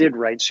Sherman did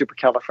write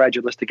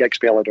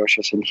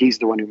Supercalifragilisticexpialidocious, and he's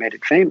the one who made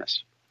it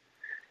famous.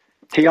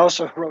 He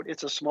also wrote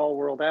It's a Small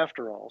World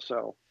After All.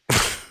 So.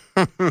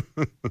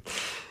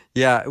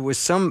 Yeah, it was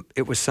some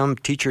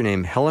teacher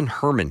named Helen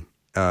Herman.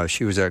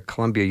 She was a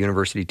Columbia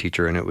University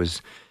teacher, and it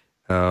was,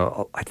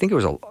 I think it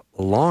was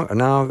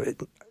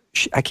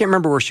I can't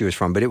remember where she was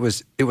from, but it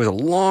was a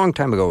long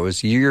time ago. It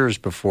was years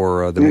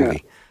before the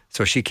movie.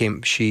 So she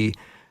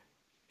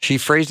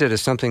phrased it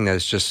as something that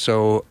is just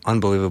so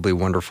unbelievably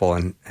wonderful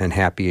and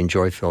happy and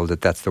joy-filled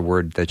that's the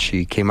word that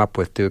she came up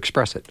with to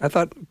express it. I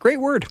thought, great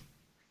word.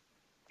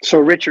 So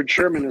Richard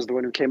Sherman is the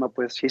one who came up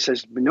with, he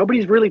says,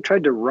 nobody's really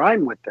tried to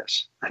rhyme with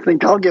this. I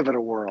think I'll give it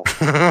a whirl.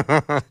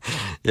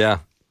 Yeah.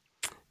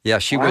 Yeah,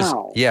 she was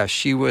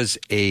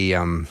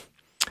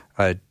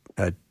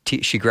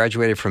she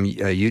graduated from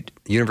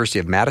University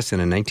of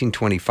Madison in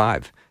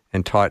 1925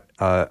 and taught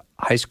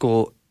high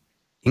school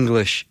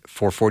English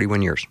for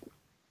 41 years.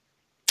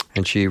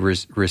 And she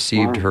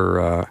received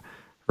her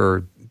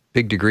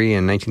big degree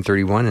in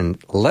 1931 in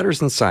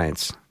letters and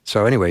science.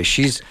 So anyway,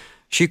 she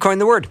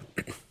coined the word.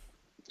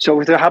 So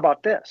how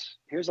about this?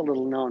 Here's a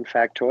little known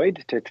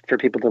factoid for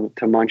people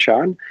to munch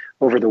on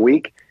over the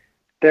week.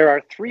 There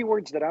are 3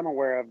 words that I'm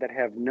aware of that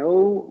have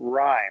no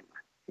rhyme.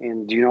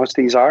 And do you know what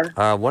these are?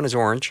 One is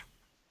orange.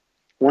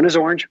 One is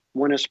orange.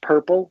 One is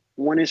purple.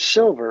 One is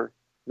silver.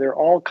 They're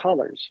all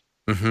colors.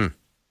 Mm-hmm.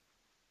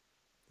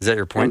 Is that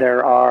your point? And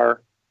there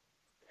are.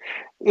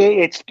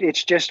 It's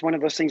just one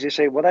of those things you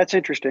say, well, that's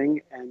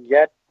interesting, and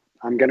yet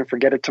I'm going to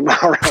forget it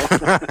tomorrow.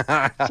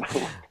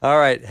 All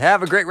right.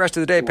 Have a great rest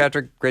of the day,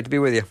 Patrick. Great to be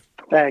with you.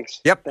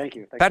 Thanks. Yep. Thank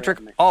you. Thanks Patrick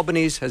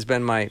Albanese has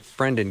been my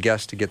friend and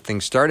guest to get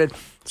things started.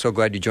 So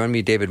glad you joined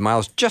me. David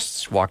Myles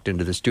just walked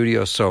into the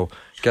studio. So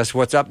guess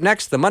what's up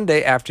next? The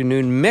Monday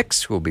Afternoon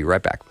Mix. We'll be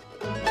right back.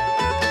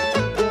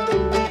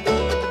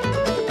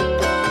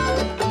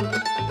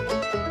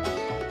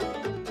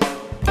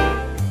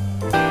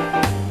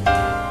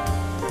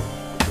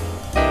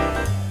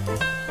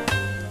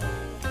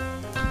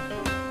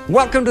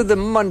 Welcome to the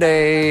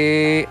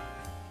Monday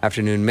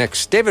afternoon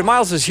mix. David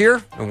Myles is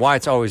here, and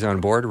Wyatt's always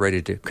on board,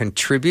 ready to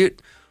contribute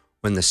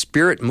when the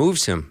Spirit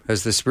moves him.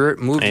 Has the Spirit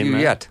moved you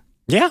yet?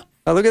 Yeah.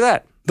 Oh, look at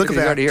that. Look at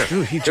that. Right here.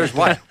 Ooh, There's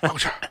Wyatt.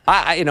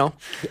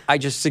 I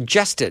just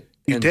suggest it,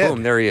 You and did.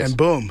 boom, there he is. And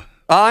boom.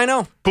 I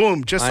know.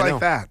 Boom, just I like know.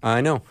 that.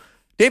 I know.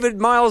 David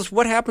Myles,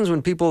 what happens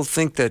when people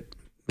think that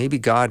maybe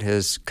God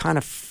has kind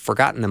of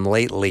forgotten them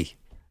lately?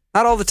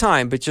 Not all the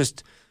time, but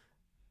just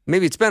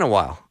maybe it's been a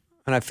while.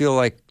 And I feel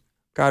like,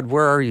 God,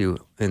 where are you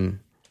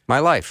in my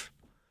life?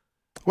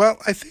 Well,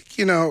 I think,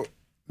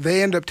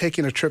 they end up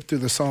taking a trip through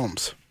the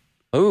Psalms,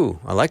 Ooh,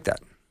 I like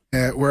that.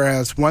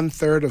 whereas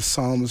 1/3 of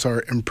Psalms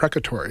are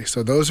imprecatory.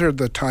 So those are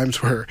the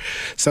times where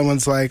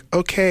someone's like,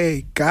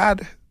 okay,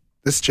 God,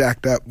 this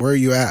jacked up. Where are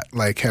you at?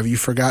 Like, have you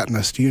forgotten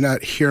us? Do you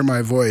not hear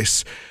my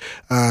voice?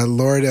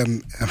 Lord,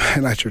 am I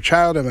not your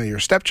child? Am I your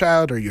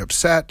stepchild? Are you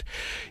upset?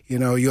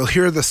 You'll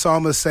hear the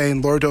psalmist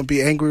saying, Lord, don't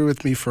be angry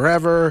with me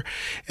forever,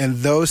 and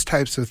those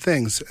types of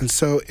things. And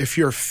so if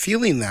you're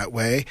feeling that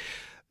way,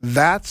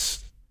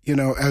 that's,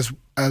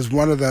 as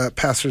one of the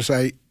pastors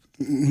I,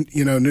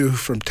 knew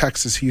from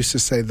Texas, he used to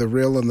say the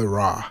real and the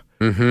raw.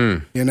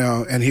 Mm-hmm.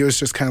 And he was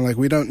just kind of like,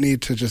 we don't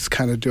need to just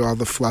kind of do all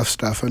the fluff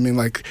stuff. I mean,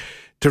 like,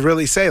 to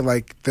really say,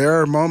 like, there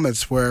are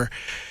moments where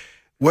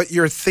what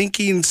you're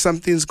thinking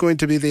something's going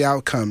to be the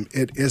outcome,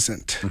 it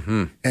isn't.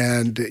 Mm-hmm.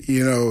 And,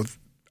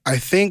 I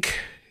think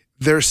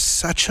there's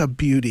such a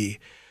beauty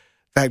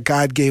that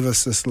God gave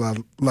us this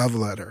love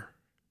letter,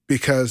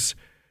 because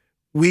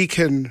we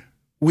can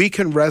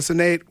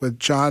resonate with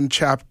John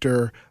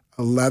chapter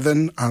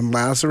 11 on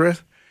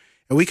Lazarus,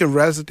 and we can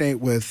resonate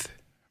with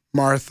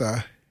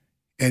Martha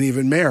and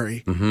even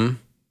Mary. Mm-hmm.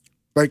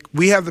 Like,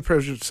 we have the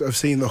privilege of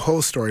seeing the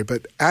whole story,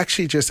 but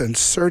actually just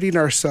inserting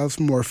ourselves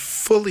more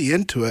fully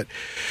into it,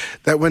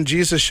 that when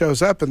Jesus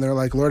shows up and they're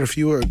like, Lord, if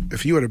you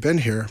would have been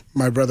here,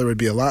 my brother would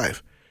be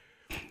alive.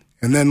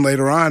 And then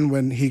later on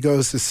when he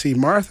goes to see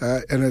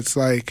Martha, and it's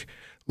like,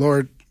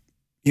 Lord,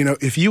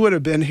 if you would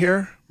have been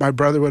here, my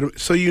brother would have.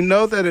 So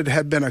that it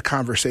had been a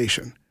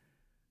conversation.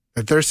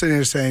 That they're sitting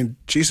there saying,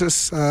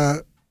 Jesus,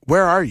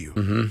 where are you?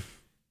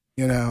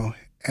 Mm-hmm.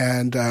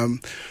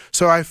 And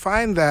so I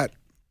find that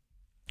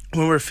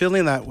when we're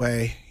feeling that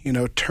way,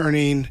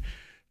 turning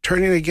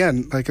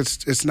again, like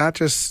it's not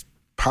just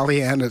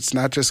Pollyanna, it's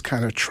not just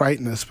kind of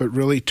triteness, but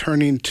really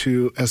turning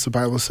to, as the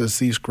Bible says,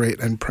 these great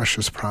and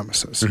precious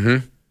promises.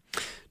 Mm-hmm.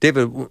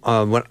 David,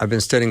 I've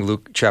been studying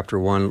Luke chapter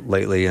 1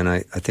 lately, and I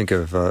think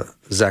of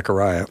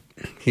Zechariah.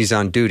 He's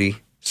on duty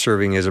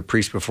serving as a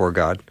priest before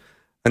God.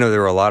 I know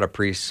there were a lot of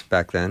priests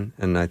back then,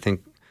 and I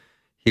think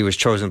he was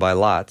chosen by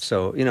Lot.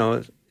 So,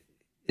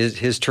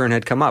 his turn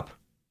had come up,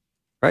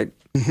 right?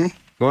 Mm-hmm.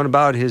 Going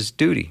about his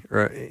duty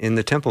in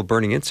the temple,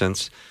 burning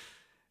incense.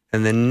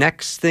 And the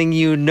next thing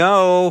you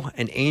know,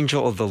 an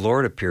angel of the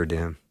Lord appeared to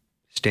him,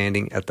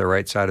 standing at the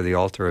right side of the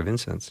altar of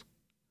incense.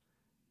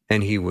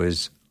 And he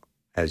was,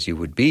 as you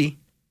would be,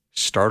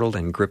 startled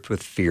and gripped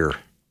with fear.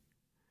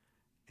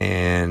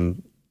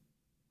 And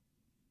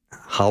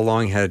how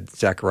long had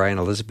Zechariah and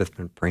Elizabeth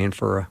been praying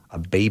for a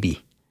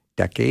baby?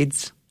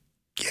 Decades?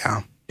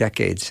 Yeah.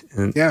 Decades.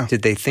 And yeah.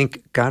 Did they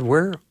think, God,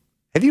 where?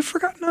 Have you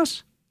forgotten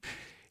us?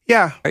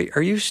 Yeah.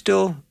 Are you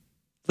still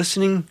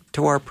listening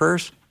to our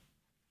prayers?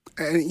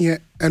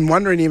 And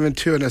wondering even,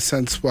 too, in a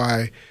sense,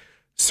 why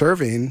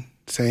serving,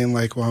 saying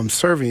like, well, I'm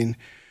serving.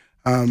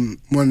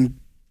 When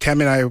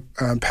Tammy and I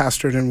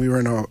pastored and we were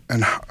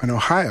in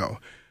Ohio,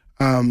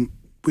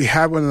 we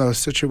had one of those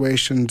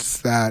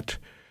situations that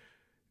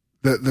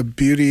the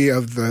beauty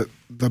of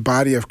the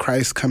body of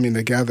Christ coming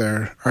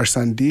together. Our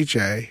son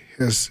DJ,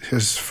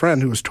 his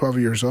friend who was 12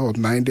 years old,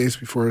 9 days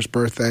before his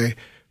birthday,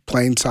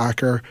 playing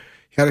soccer,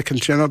 he had a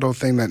congenital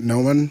thing that no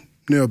one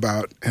knew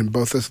about, and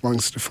both his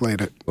lungs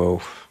deflated.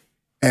 Whoa!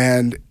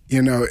 And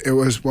it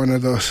was one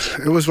of those.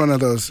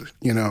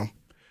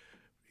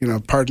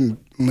 Pardon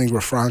lingua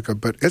franca,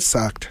 but it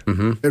sucked.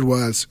 Mm-hmm. It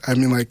was. I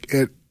mean, like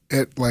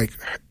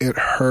it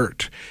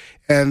hurt.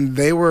 And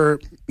they were,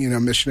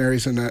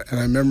 missionaries, and I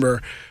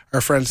remember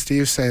our friend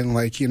Steve saying,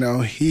 like,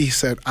 he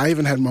said, I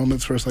even had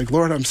moments where it's like,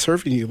 Lord, I'm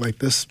serving you like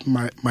this,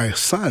 my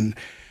son,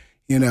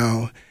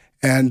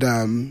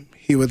 and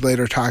he would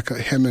later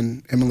him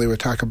and Emily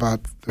would talk about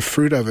the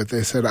fruit of it.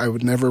 They said, I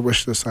would never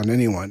wish this on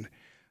anyone,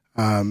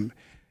 and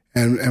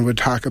would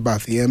talk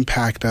about the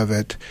impact of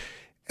it.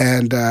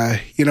 And,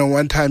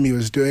 one time he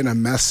was doing a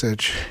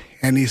message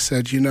and he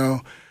said,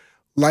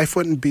 life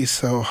wouldn't be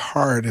so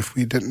hard if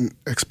we didn't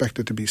expect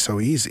it to be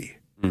so easy.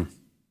 Mm.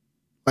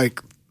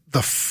 Like,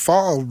 the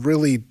fall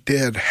really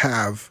did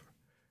have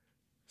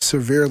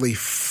severely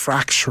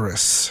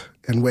fractious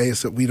in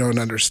ways that we don't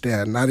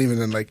understand. Not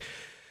even in like,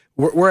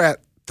 we're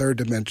at third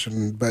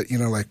dimension, but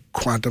like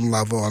quantum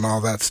level and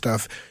all that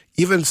stuff.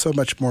 Even so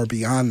much more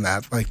beyond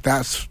that. Like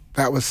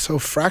that was so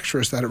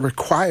fractious that it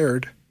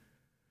required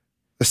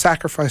the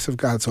sacrifice of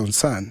God's own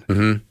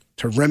Son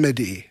to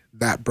remedy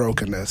that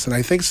brokenness. And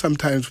I think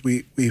sometimes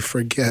we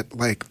forget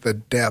like the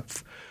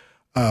depth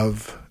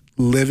of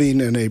living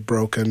in a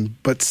broken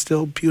but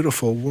still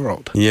beautiful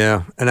world.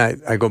 Yeah, and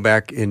I go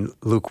back in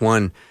Luke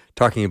 1,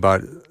 talking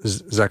about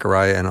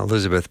Zechariah and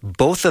Elizabeth.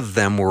 Both of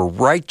them were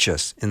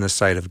righteous in the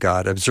sight of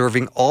God,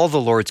 observing all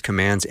the Lord's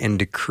commands and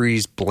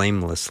decrees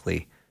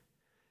blamelessly.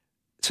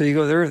 So you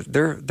go,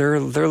 they're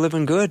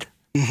living good.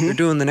 Mm-hmm. They're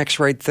doing the next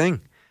right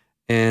thing,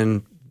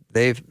 and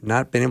they've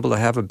not been able to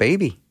have a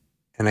baby.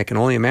 And I can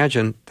only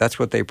imagine that's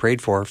what they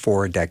prayed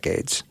for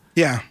decades.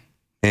 Yeah.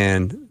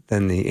 And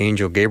then the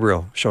angel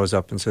Gabriel shows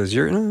up and says,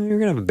 "You're going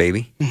to have a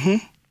baby."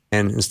 Mm-hmm.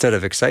 And instead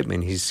of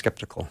excitement, he's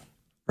skeptical,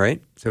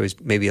 right? So he's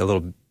maybe a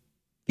little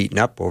beaten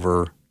up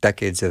over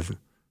decades of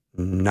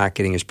not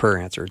getting his prayer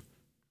answered.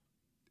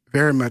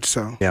 Very much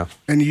so. Yeah.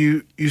 And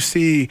you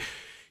see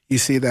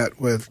that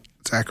with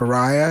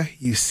Zechariah.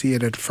 You see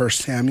it in 1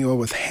 Samuel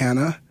with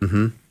Hannah,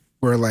 Mm-hmm.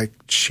 where like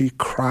she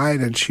cried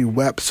and she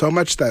wept so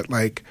much that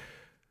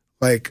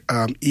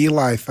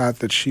Eli thought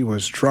that she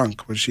was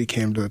drunk when she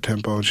came to the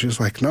temple. And she was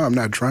like, "No, I'm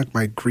not drunk.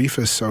 My grief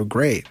is so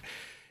great."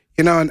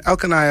 And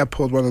Elkanah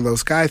pulled one of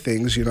those guy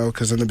things,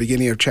 because in the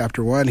beginning of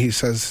chapter 1, he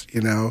says,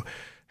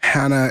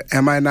 "Hannah,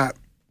 am I not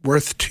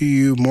worth to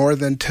you more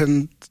than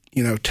 10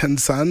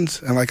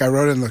 sons?" And like I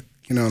wrote in the,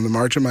 in the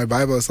margin of my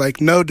Bible, it's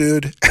like, "No,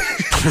 dude."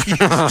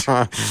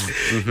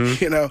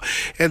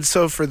 Mm-hmm. And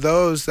so for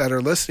those that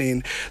are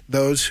listening,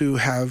 those who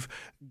have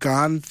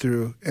gone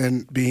through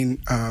and being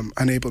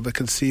unable to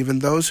conceive,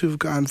 and those who've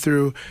gone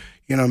through,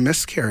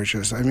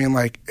 miscarriages. I mean,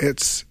 like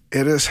it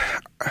is,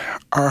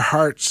 our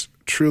hearts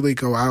truly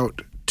go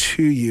out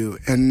to you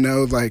and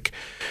know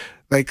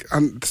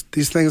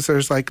these things,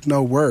 there's like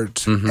no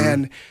words. Mm-hmm.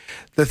 And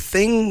the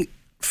thing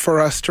for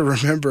us to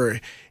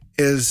remember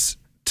is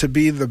to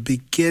be the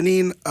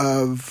beginning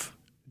of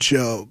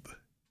Job,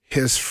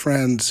 his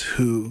friends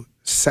who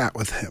sat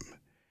with him,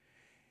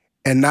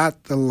 and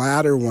not the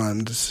latter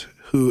ones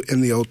who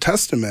in the Old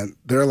Testament,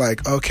 they're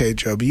like, "Okay,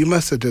 Job, you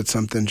must have did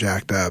something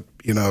jacked up.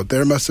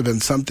 There must have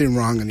been something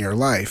wrong in your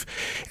life."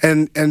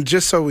 And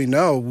just so we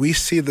know, we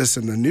see this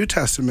in the New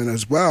Testament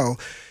as well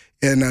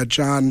in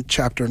John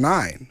chapter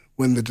 9,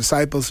 when the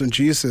disciples and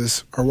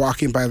Jesus are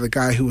walking by the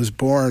guy who was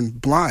born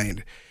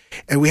blind.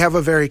 And we have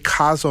a very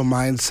causal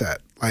mindset,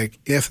 like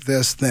if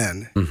this,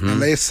 then. Mm-hmm.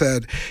 And they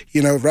said,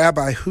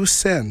 "Rabbi, who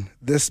sinned,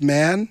 this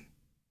man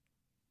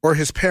or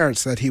his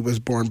parents, that he was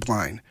born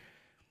blind?"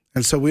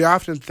 And so we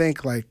often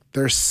think like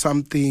there's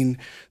something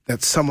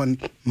that someone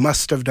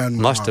must have done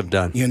wrong. Must have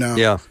done.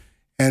 Yeah.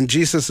 And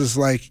Jesus is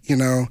like,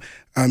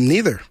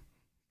 neither.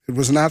 It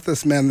was not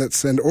this man that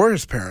sinned or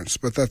his parents,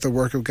 but that the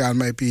work of God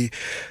might be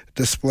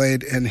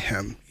displayed in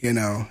him,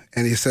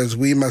 And he says,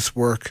 "We must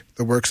work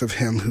the works of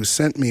him who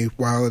sent me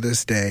while it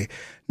is day.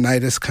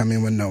 Night is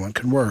coming when no one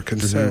can work."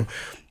 And Mm-hmm.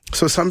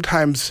 so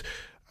sometimes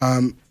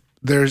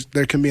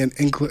there can be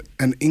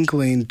an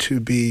inkling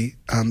to be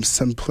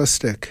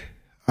simplistic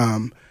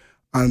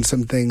on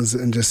some things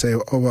and just say,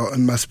 "Oh, well, it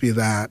must be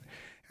that."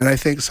 And I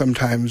think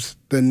sometimes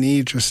the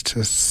need just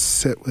to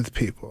sit with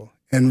people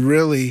and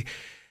really,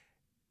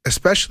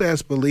 especially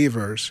as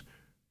believers,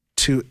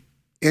 to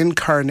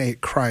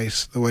incarnate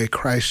Christ the way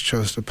Christ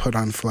chose to put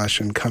on flesh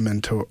and come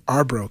into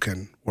our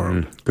broken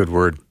world. Good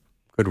word.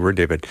 Good word,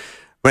 David.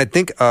 When I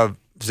think of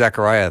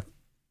Zechariah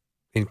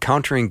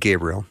encountering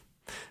Gabriel,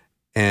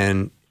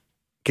 and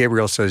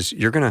Gabriel says,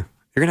 "You're gonna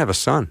have a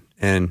son,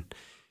 and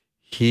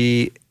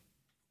he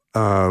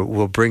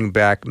will bring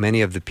back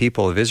many of the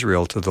people of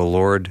Israel to the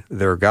Lord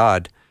their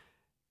God."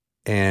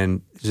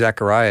 And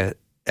Zechariah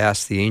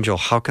asked the angel,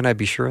 "How can I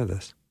be sure of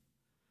this?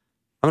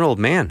 I'm an old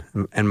man,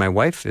 and my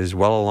wife is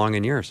well along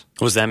in years."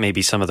 Was that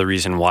maybe some of the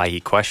reason why he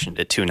questioned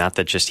it too? Not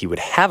that just he would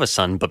have a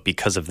son, but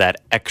because of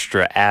that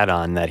extra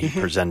add-on that he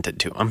presented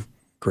to him.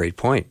 Great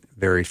point.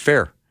 Very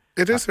fair.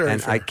 It is very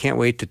and fair. I can't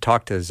wait to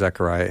talk to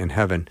Zechariah in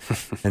heaven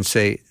and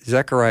say,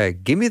 "Zechariah,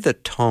 give me the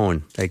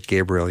tone that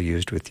Gabriel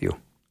used with you."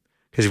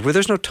 Because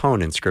there's no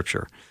tone in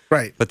Scripture.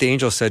 Right. But the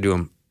angel said to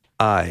him,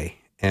 "I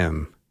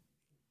am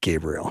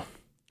Gabriel.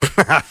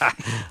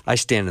 I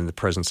stand in the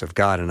presence of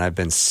God, and I've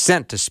been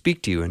sent to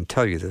speak to you and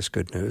tell you this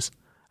good news."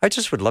 I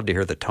just would love to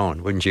hear the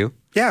tone, wouldn't you?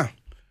 Yeah.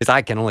 Because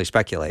I can only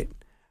speculate.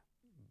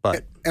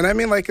 But And I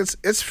mean, like,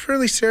 it's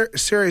really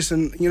serious.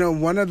 And,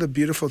 one of the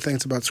beautiful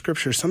things about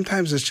Scripture,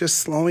 sometimes it's just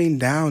slowing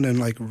down and,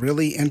 like,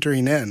 really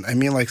entering in. I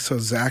mean, like, so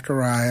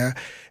Zechariah,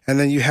 and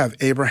then you have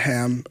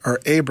Abram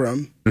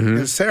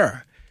and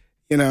Sarah.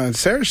 And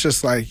Sarah's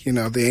just like,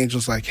 the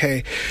angel's like,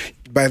 "Hey,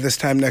 by this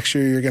time next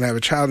year, you're going to have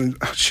a child." And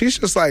she's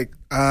just like,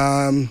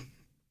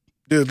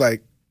 dude,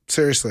 like,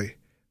 seriously.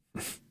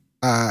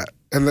 And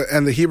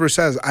the Hebrew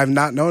says, "I've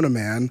not known a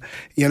man,"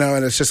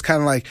 and it's just kind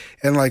of like,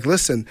 and like,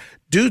 listen,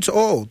 dude's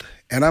old.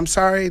 And I'm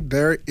sorry,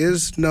 there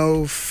is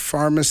no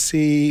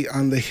pharmacy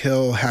on the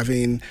hill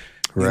having,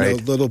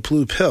 little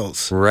blue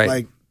pills. Right.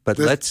 Like, but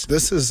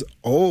this is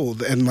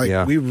old. And like,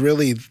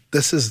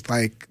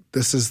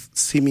 this is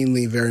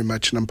seemingly very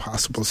much an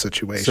impossible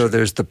situation. So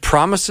there's the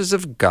promises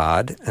of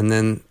God, and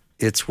then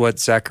it's what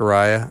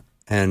Zechariah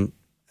and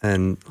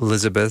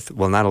Elizabeth,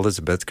 well, not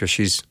Elizabeth, because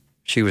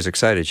she was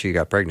excited she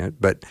got pregnant,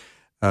 but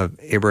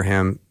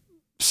Abraham,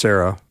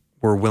 Sarah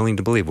were willing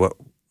to believe? What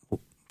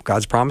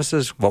God's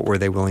promises, what were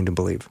they willing to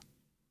believe?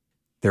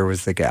 There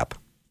was the gap.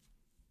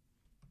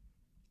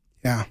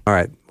 Yeah. All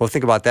right. Well,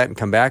 think about that and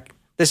come back.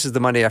 This is the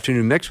Monday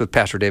Afternoon Mix with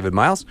Pastor David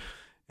Myles.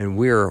 And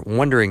we're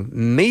wondering,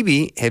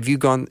 maybe have you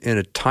gone in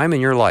a time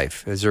in your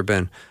life, has there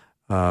been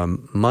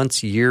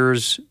months,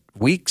 years,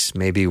 weeks,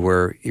 maybe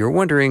where you're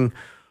wondering,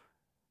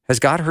 has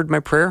God heard my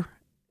prayer?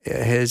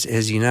 Has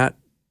he not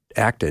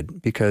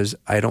acted? Because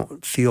I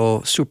don't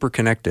feel super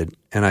connected.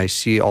 And I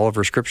see all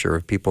over Scripture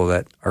of people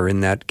that are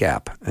in that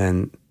gap.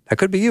 And that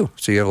could be you.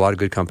 So you have a lot of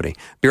good company.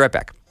 Be right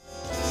back.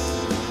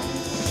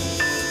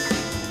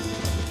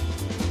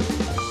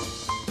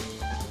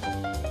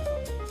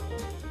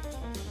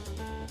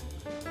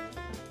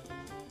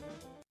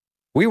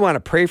 We want to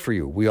pray for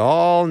you. We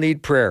all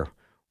need prayer.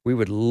 We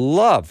would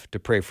love to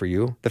pray for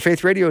you. The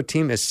Faith Radio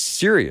team is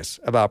serious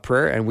about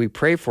prayer, and we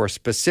pray for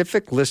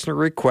specific listener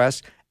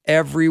requests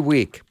every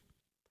week.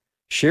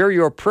 Share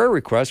your prayer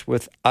requests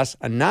with us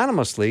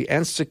anonymously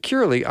and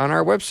securely on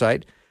our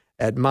website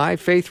at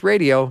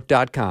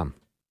myfaithradio.com.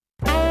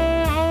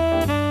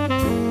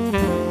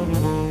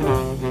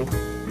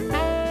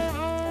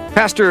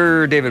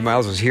 Pastor David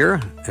Myles is here,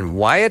 and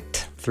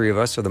Wyatt. Three of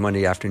us are the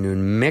Monday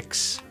Afternoon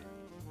Mix.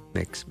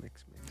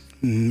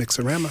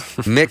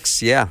 Mixorama.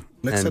 Mix, yeah.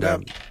 Mix it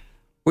up.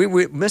 We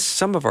missed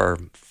some of our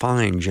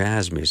fine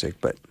jazz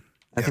music, but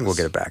I think we'll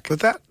get it back.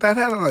 But that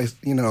had a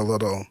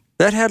little.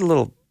 That had a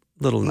little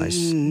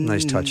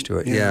nice touch to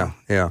it. Yeah.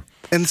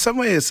 In some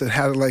ways, it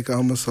had like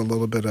almost a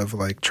little bit of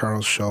like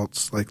Charles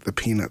Schultz, like the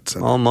Peanuts.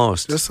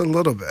 Almost. Just a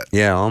little bit.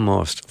 Yeah,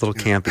 almost. A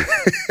little campy.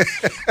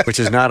 Which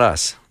is not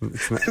us.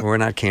 We're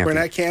not campy. We're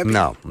not campy?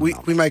 No.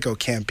 We might go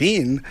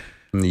camping.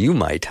 You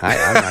might.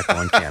 I'm not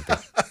going camping.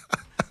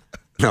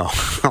 No.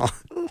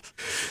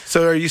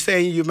 So are you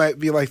saying you might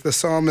be like the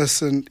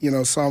psalmist in,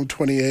 Psalm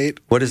 28?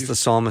 What is the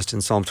psalmist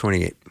in Psalm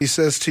 28? He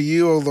says, "To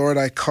you, O Lord,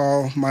 I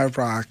call my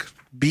rock.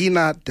 Be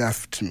not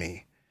deaf to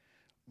me,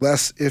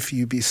 lest if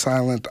you be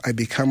silent, I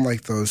become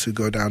like those who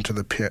go down to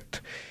the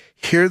pit.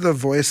 Hear the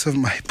voice of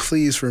my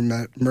pleas for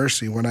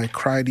mercy when I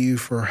cry to you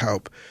for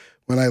help,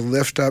 when I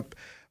lift up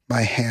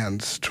my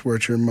hands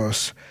towards your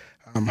most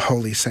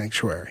holy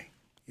sanctuary."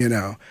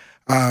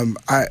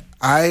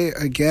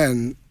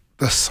 Again,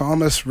 the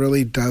psalmist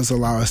really does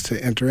allow us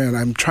to enter in.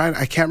 I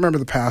can't remember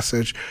the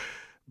passage,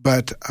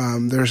 but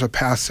there's a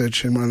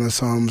passage in one of the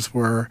Psalms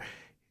where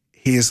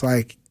he's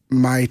like,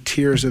 my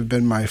tears have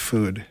been my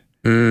food.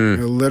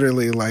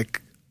 Literally,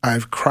 like,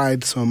 I've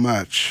cried so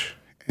much.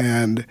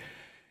 And,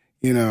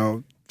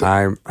 I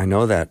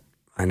know that.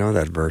 I know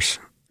that verse.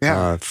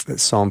 Yeah.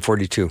 Psalm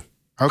 42.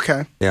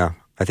 Okay. Yeah.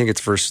 I think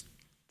it's verse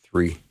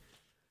 3.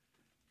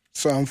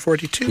 Psalm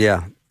 42?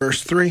 Yeah.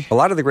 Verse 3. A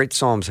lot of the great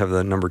Psalms have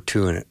the number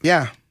 2 in it.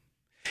 Yeah.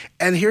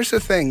 And here's the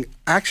thing.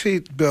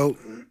 Actually, Bill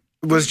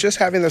was just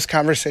having this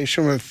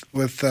conversation with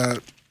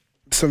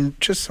some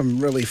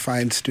really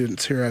fine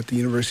students here at the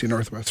University of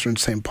Northwestern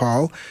St.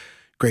 Paul,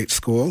 great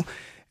school.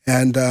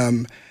 And,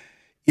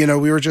 we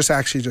were just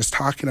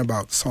talking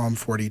about Psalm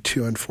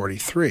 42 and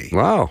 43.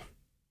 Wow.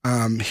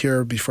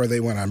 Here before they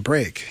went on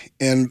break.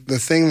 And the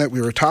thing that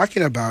we were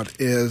talking about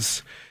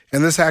is,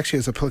 and this actually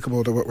is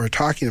applicable to what we're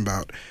talking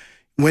about,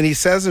 when he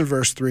says in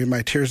verse 3,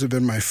 "My tears have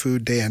been my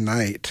food day and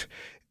night,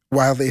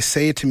 while they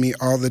say to me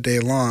all the day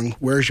long,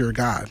 where's your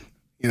God?"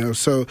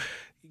 So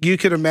you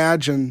could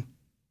imagine,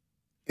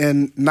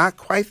 in not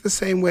quite the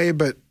same way,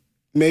 but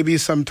maybe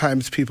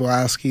sometimes people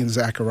asking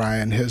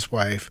Zechariah and his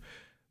wife,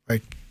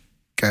 like,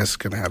 guys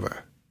going to have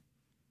a,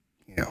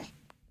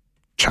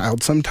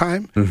 child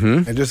sometime?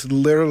 Mm-hmm. And just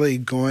literally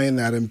going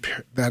that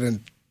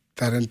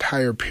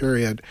entire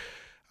period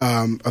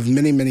of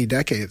many, many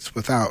decades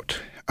without.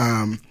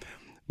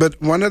 But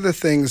one of the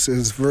things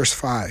is verse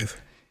 5,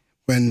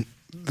 when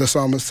the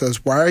psalmist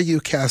says, "Why are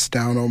you cast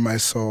down, O my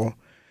soul?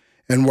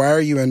 And why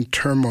are you in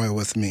turmoil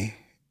with me?"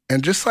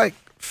 And just like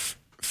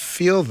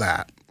feel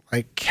that,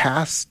 like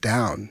cast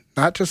down,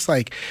 not just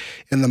like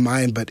in the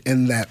mind, but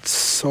in that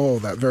soul,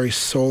 that very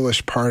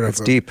soulish part of it. It's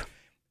deep.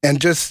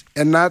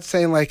 And not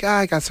saying like,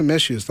 I got some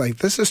issues. Like,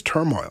 this is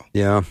turmoil.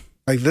 Yeah.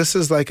 Like, this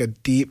is like a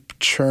deep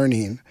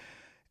churning.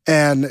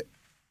 And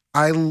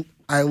I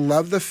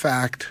love the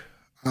fact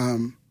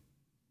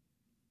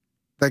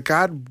that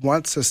God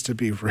wants us to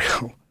be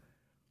real.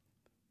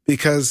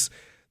 Because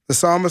the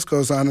psalmist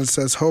goes on and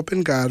says, "Hope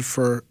in God,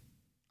 for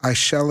I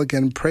shall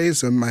again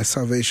praise him, my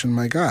salvation,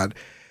 my God."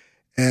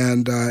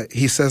 And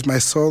he says, "My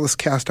soul is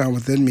cast down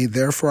within me,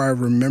 therefore I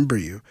remember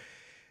you."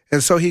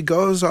 And so he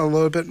goes a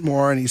little bit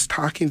more, and he's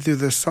talking through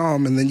this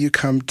psalm, and then you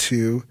come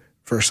to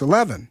verse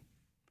 11.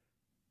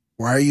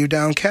 "Why are you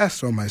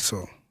downcast, O my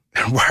soul?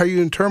 And why are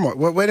you in turmoil?"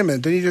 Well, wait a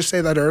minute, didn't you just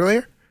say that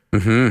earlier?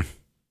 Mm-hmm.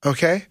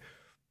 Okay?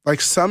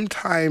 Like,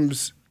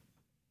 sometimes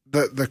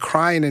the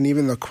crying and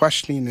even the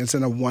questioning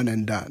isn't a one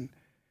and done.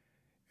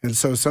 And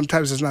so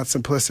sometimes it's not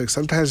simplistic.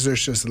 Sometimes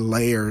there's just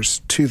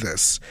layers to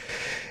this.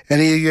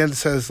 And he again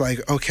says, like,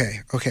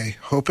 okay,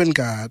 hope in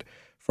God,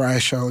 for I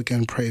shall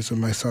again praise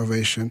him, my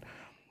salvation.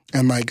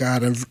 And my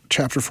God, in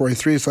chapter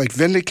 43, it's like,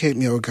 vindicate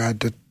me, O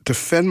God, to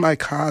defend my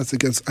cause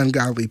against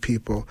ungodly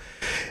people.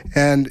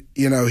 And,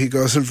 he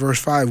goes in verse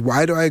 5,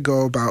 why do I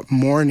go about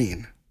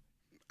mourning?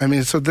 I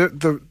mean, so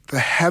the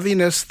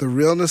heaviness, the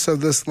realness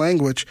of this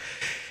language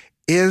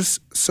is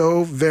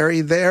so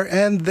very there.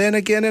 And then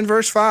again in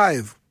verse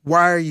 5,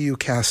 why are you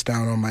cast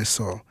down, O my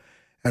soul?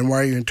 And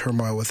why are you in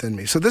turmoil within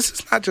me? So this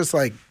is not just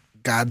like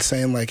God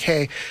saying like,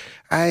 hey,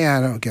 I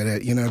don't get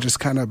it, just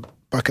kind of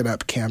buck it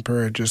up,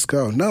 camper, and just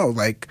go. No,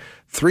 like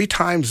 3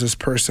 times this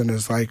person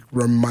is like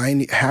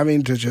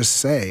having to just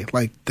say,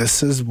 like,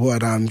 this is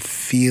what I'm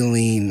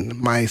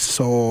feeling, my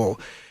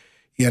soul,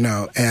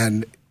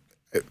 and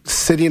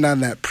sitting on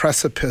that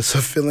precipice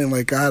of feeling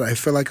like, God, I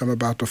feel like I'm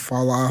about to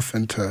fall off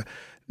into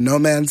no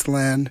man's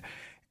land,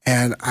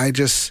 and I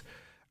don't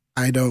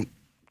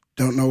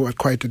know what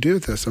quite to do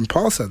with this. And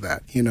Paul said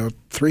that,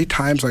 3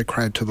 times I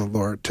cried to the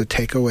Lord to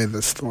take away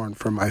this thorn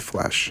from my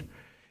flesh.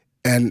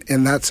 And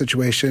in that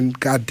situation,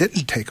 God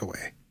didn't take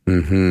away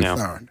the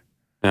thorn.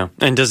 Yeah.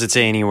 And does it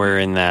say anywhere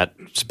in that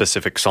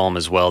specific psalm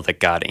as well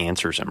that God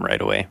answers him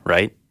right away,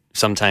 right?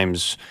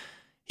 Sometimes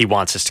he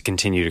wants us to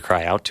continue to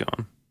cry out to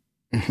him.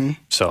 Mm-hmm.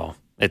 So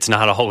it's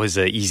not always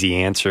an easy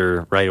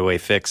answer, right away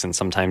fix, and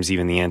sometimes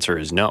even the answer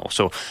is no.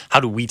 So how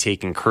do we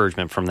take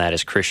encouragement from that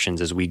as Christians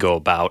as we go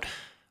about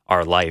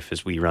our life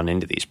as we run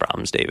into these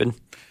problems, David?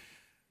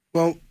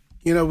 Well,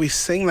 we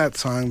sing that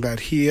song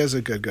that he is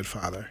a good, good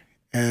father,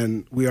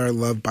 and we are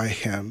loved by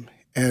him.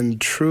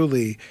 And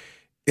truly,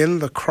 in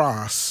the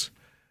cross,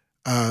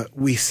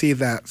 we see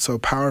that so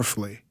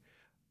powerfully.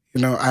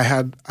 I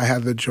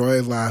had the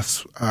joy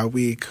last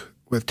week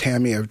with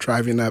Tammy of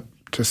driving up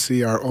to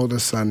see our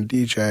oldest son,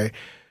 DJ,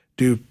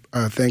 do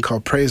a thing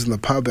called Praise in the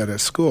Pub at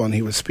his school, and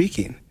he was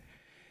speaking.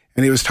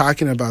 And he was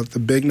talking about the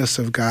bigness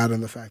of God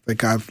and the fact that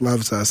God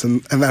loves us.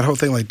 And that whole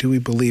thing, like, do we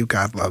believe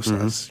God loves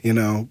us?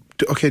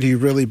 Do you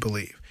really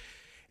believe?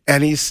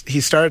 And he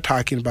started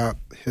talking about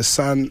his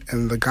son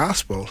and the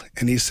gospel.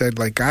 And he said,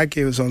 like, God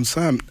gave his own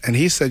son. And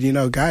he said,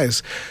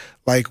 guys,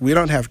 like, we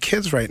don't have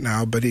kids right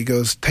now, but he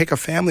goes, take a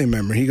family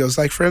member. He goes,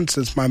 like, for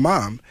instance, my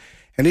mom.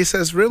 And he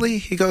says, really?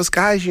 He goes,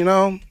 guys,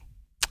 would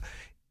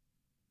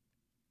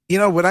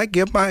I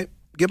give my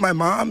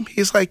mom?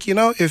 He's like,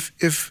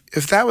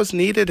 if that was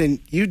needed and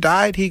you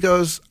died, he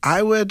goes,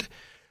 I would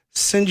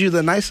send you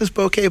the nicest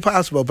bouquet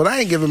possible, but I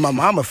ain't giving my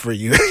mama for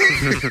you.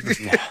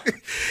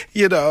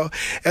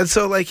 And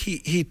so like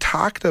he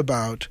talked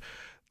about,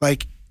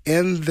 like,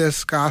 in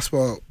this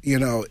gospel,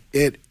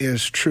 it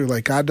is true.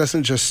 Like, God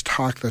doesn't just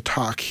talk the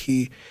talk,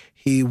 he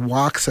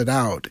walks it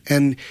out.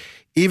 And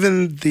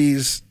even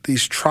these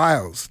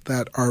trials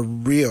that are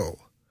real,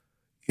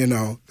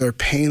 they're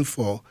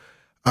painful.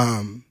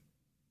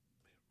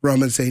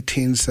 Romans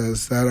 18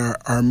 says that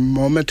our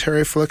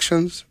momentary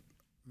afflictions,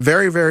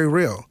 very, very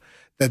real,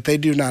 that they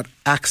do not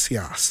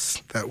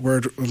axios, that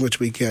word which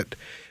we get,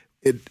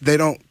 they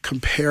don't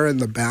compare in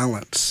the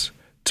balance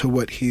to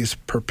what he's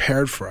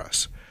prepared for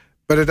us.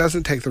 But it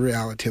doesn't take the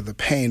reality of the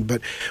pain.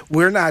 But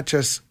we're not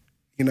just,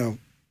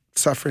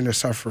 suffering to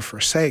suffer for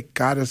sake.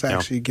 God has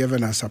actually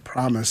given us a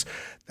promise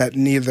that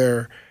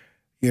neither,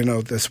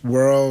 this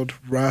world,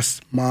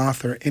 rust,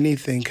 moth, or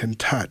anything can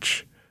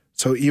touch.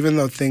 So even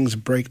though things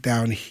break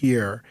down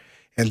here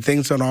and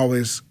things don't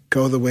always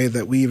go the way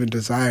that we even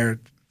desire,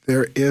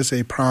 there is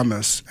a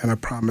promise and a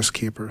promise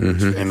keeper.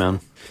 Mm-hmm. Amen.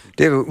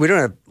 David, we don't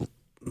have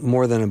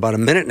more than about a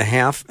minute and a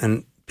half,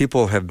 and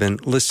people have been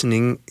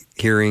listening,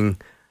 hearing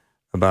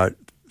about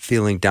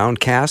feeling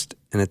downcast,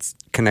 and it's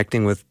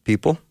connecting with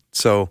people.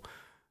 So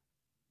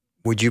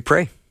would you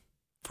pray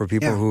for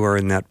people who are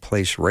in that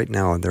place right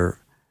now?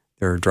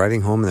 They're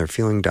driving home and they're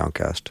feeling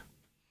downcast.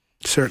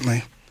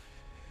 Certainly.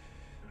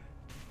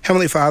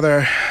 Heavenly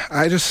Father,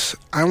 I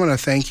want to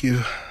thank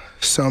you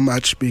so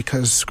much,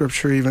 because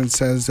Scripture even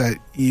says that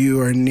you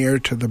are near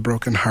to the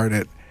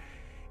brokenhearted.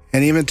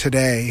 And even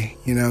today,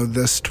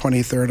 this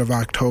 23rd of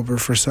October,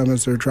 for some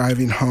as they're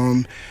driving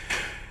home,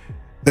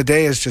 the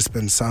day has just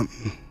been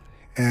something.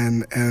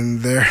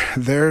 And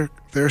they're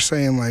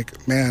saying,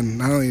 like, man,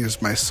 not only is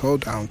my soul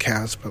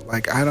downcast, but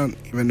like, I don't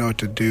even know what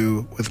to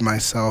do with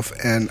myself,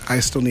 and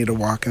I still need to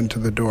walk into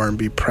the door and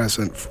be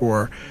present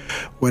for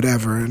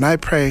whatever. And I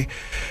pray,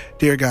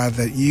 dear God,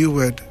 that you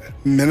would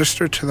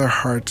minister to their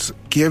hearts,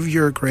 give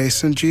your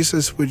grace. And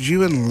Jesus, would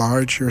you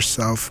enlarge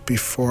yourself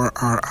before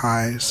our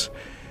eyes?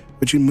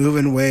 Would you move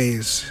in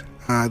ways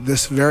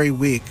this very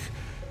week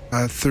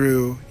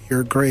through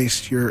your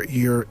grace,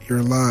 your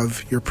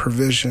love, your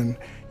provision,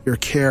 your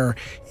care,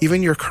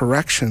 even your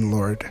correction,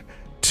 Lord,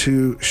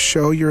 to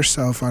show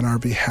yourself on our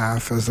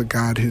behalf as a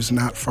God who's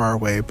not far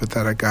away, but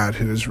that a God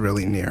who is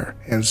really near.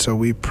 And so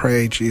we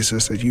pray,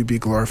 Jesus, that you be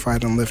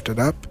glorified and lifted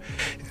up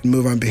and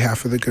move on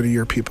behalf of the good of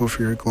your people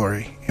for your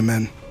glory.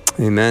 Amen.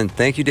 Amen.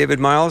 Thank you, David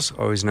Myles.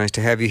 Always nice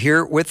to have you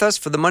here with us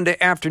for the Monday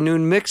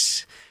afternoon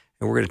mix.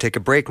 And we're going to take a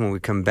break. When we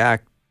come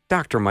back,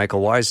 Dr.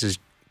 Michael Wise is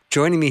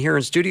joining me here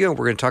in studio.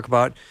 We're going to talk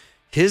about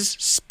his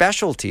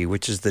specialty,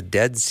 which is the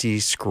Dead Sea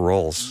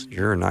Scrolls.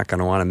 You're not going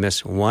to want to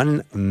miss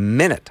 1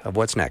 minute of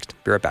what's next.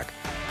 Be right back.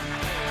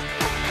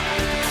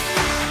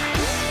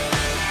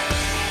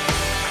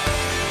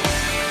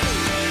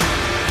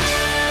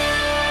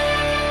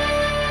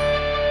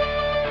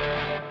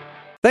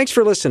 Thanks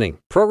for listening.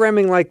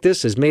 Programming like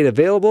this is made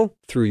available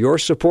through your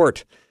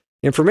support.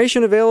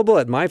 Information available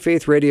at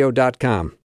myfaithradio.com.